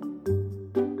Corporated.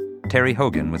 Terry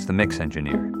Hogan was the mix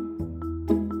engineer.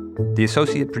 The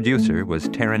associate producer was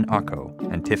Taryn Acco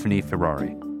and Tiffany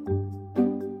Ferrari.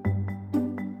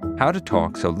 How to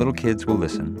Talk So Little Kids Will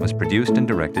Listen was produced and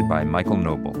directed by Michael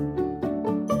Noble.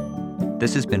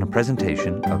 This has been a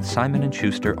presentation of Simon &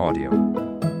 Schuster Audio.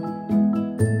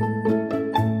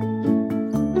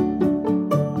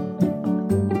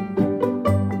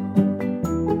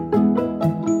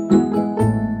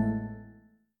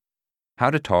 How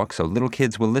to Talk So Little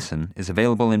Kids Will Listen is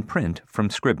available in print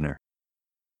from Scribner.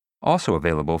 Also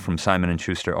available from Simon &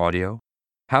 Schuster Audio,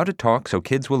 How to Talk So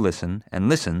Kids Will Listen and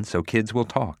Listen So Kids Will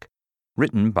Talk,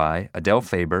 written by Adele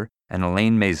Faber and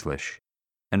Elaine Maislish,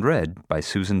 and read by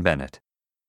Susan Bennett.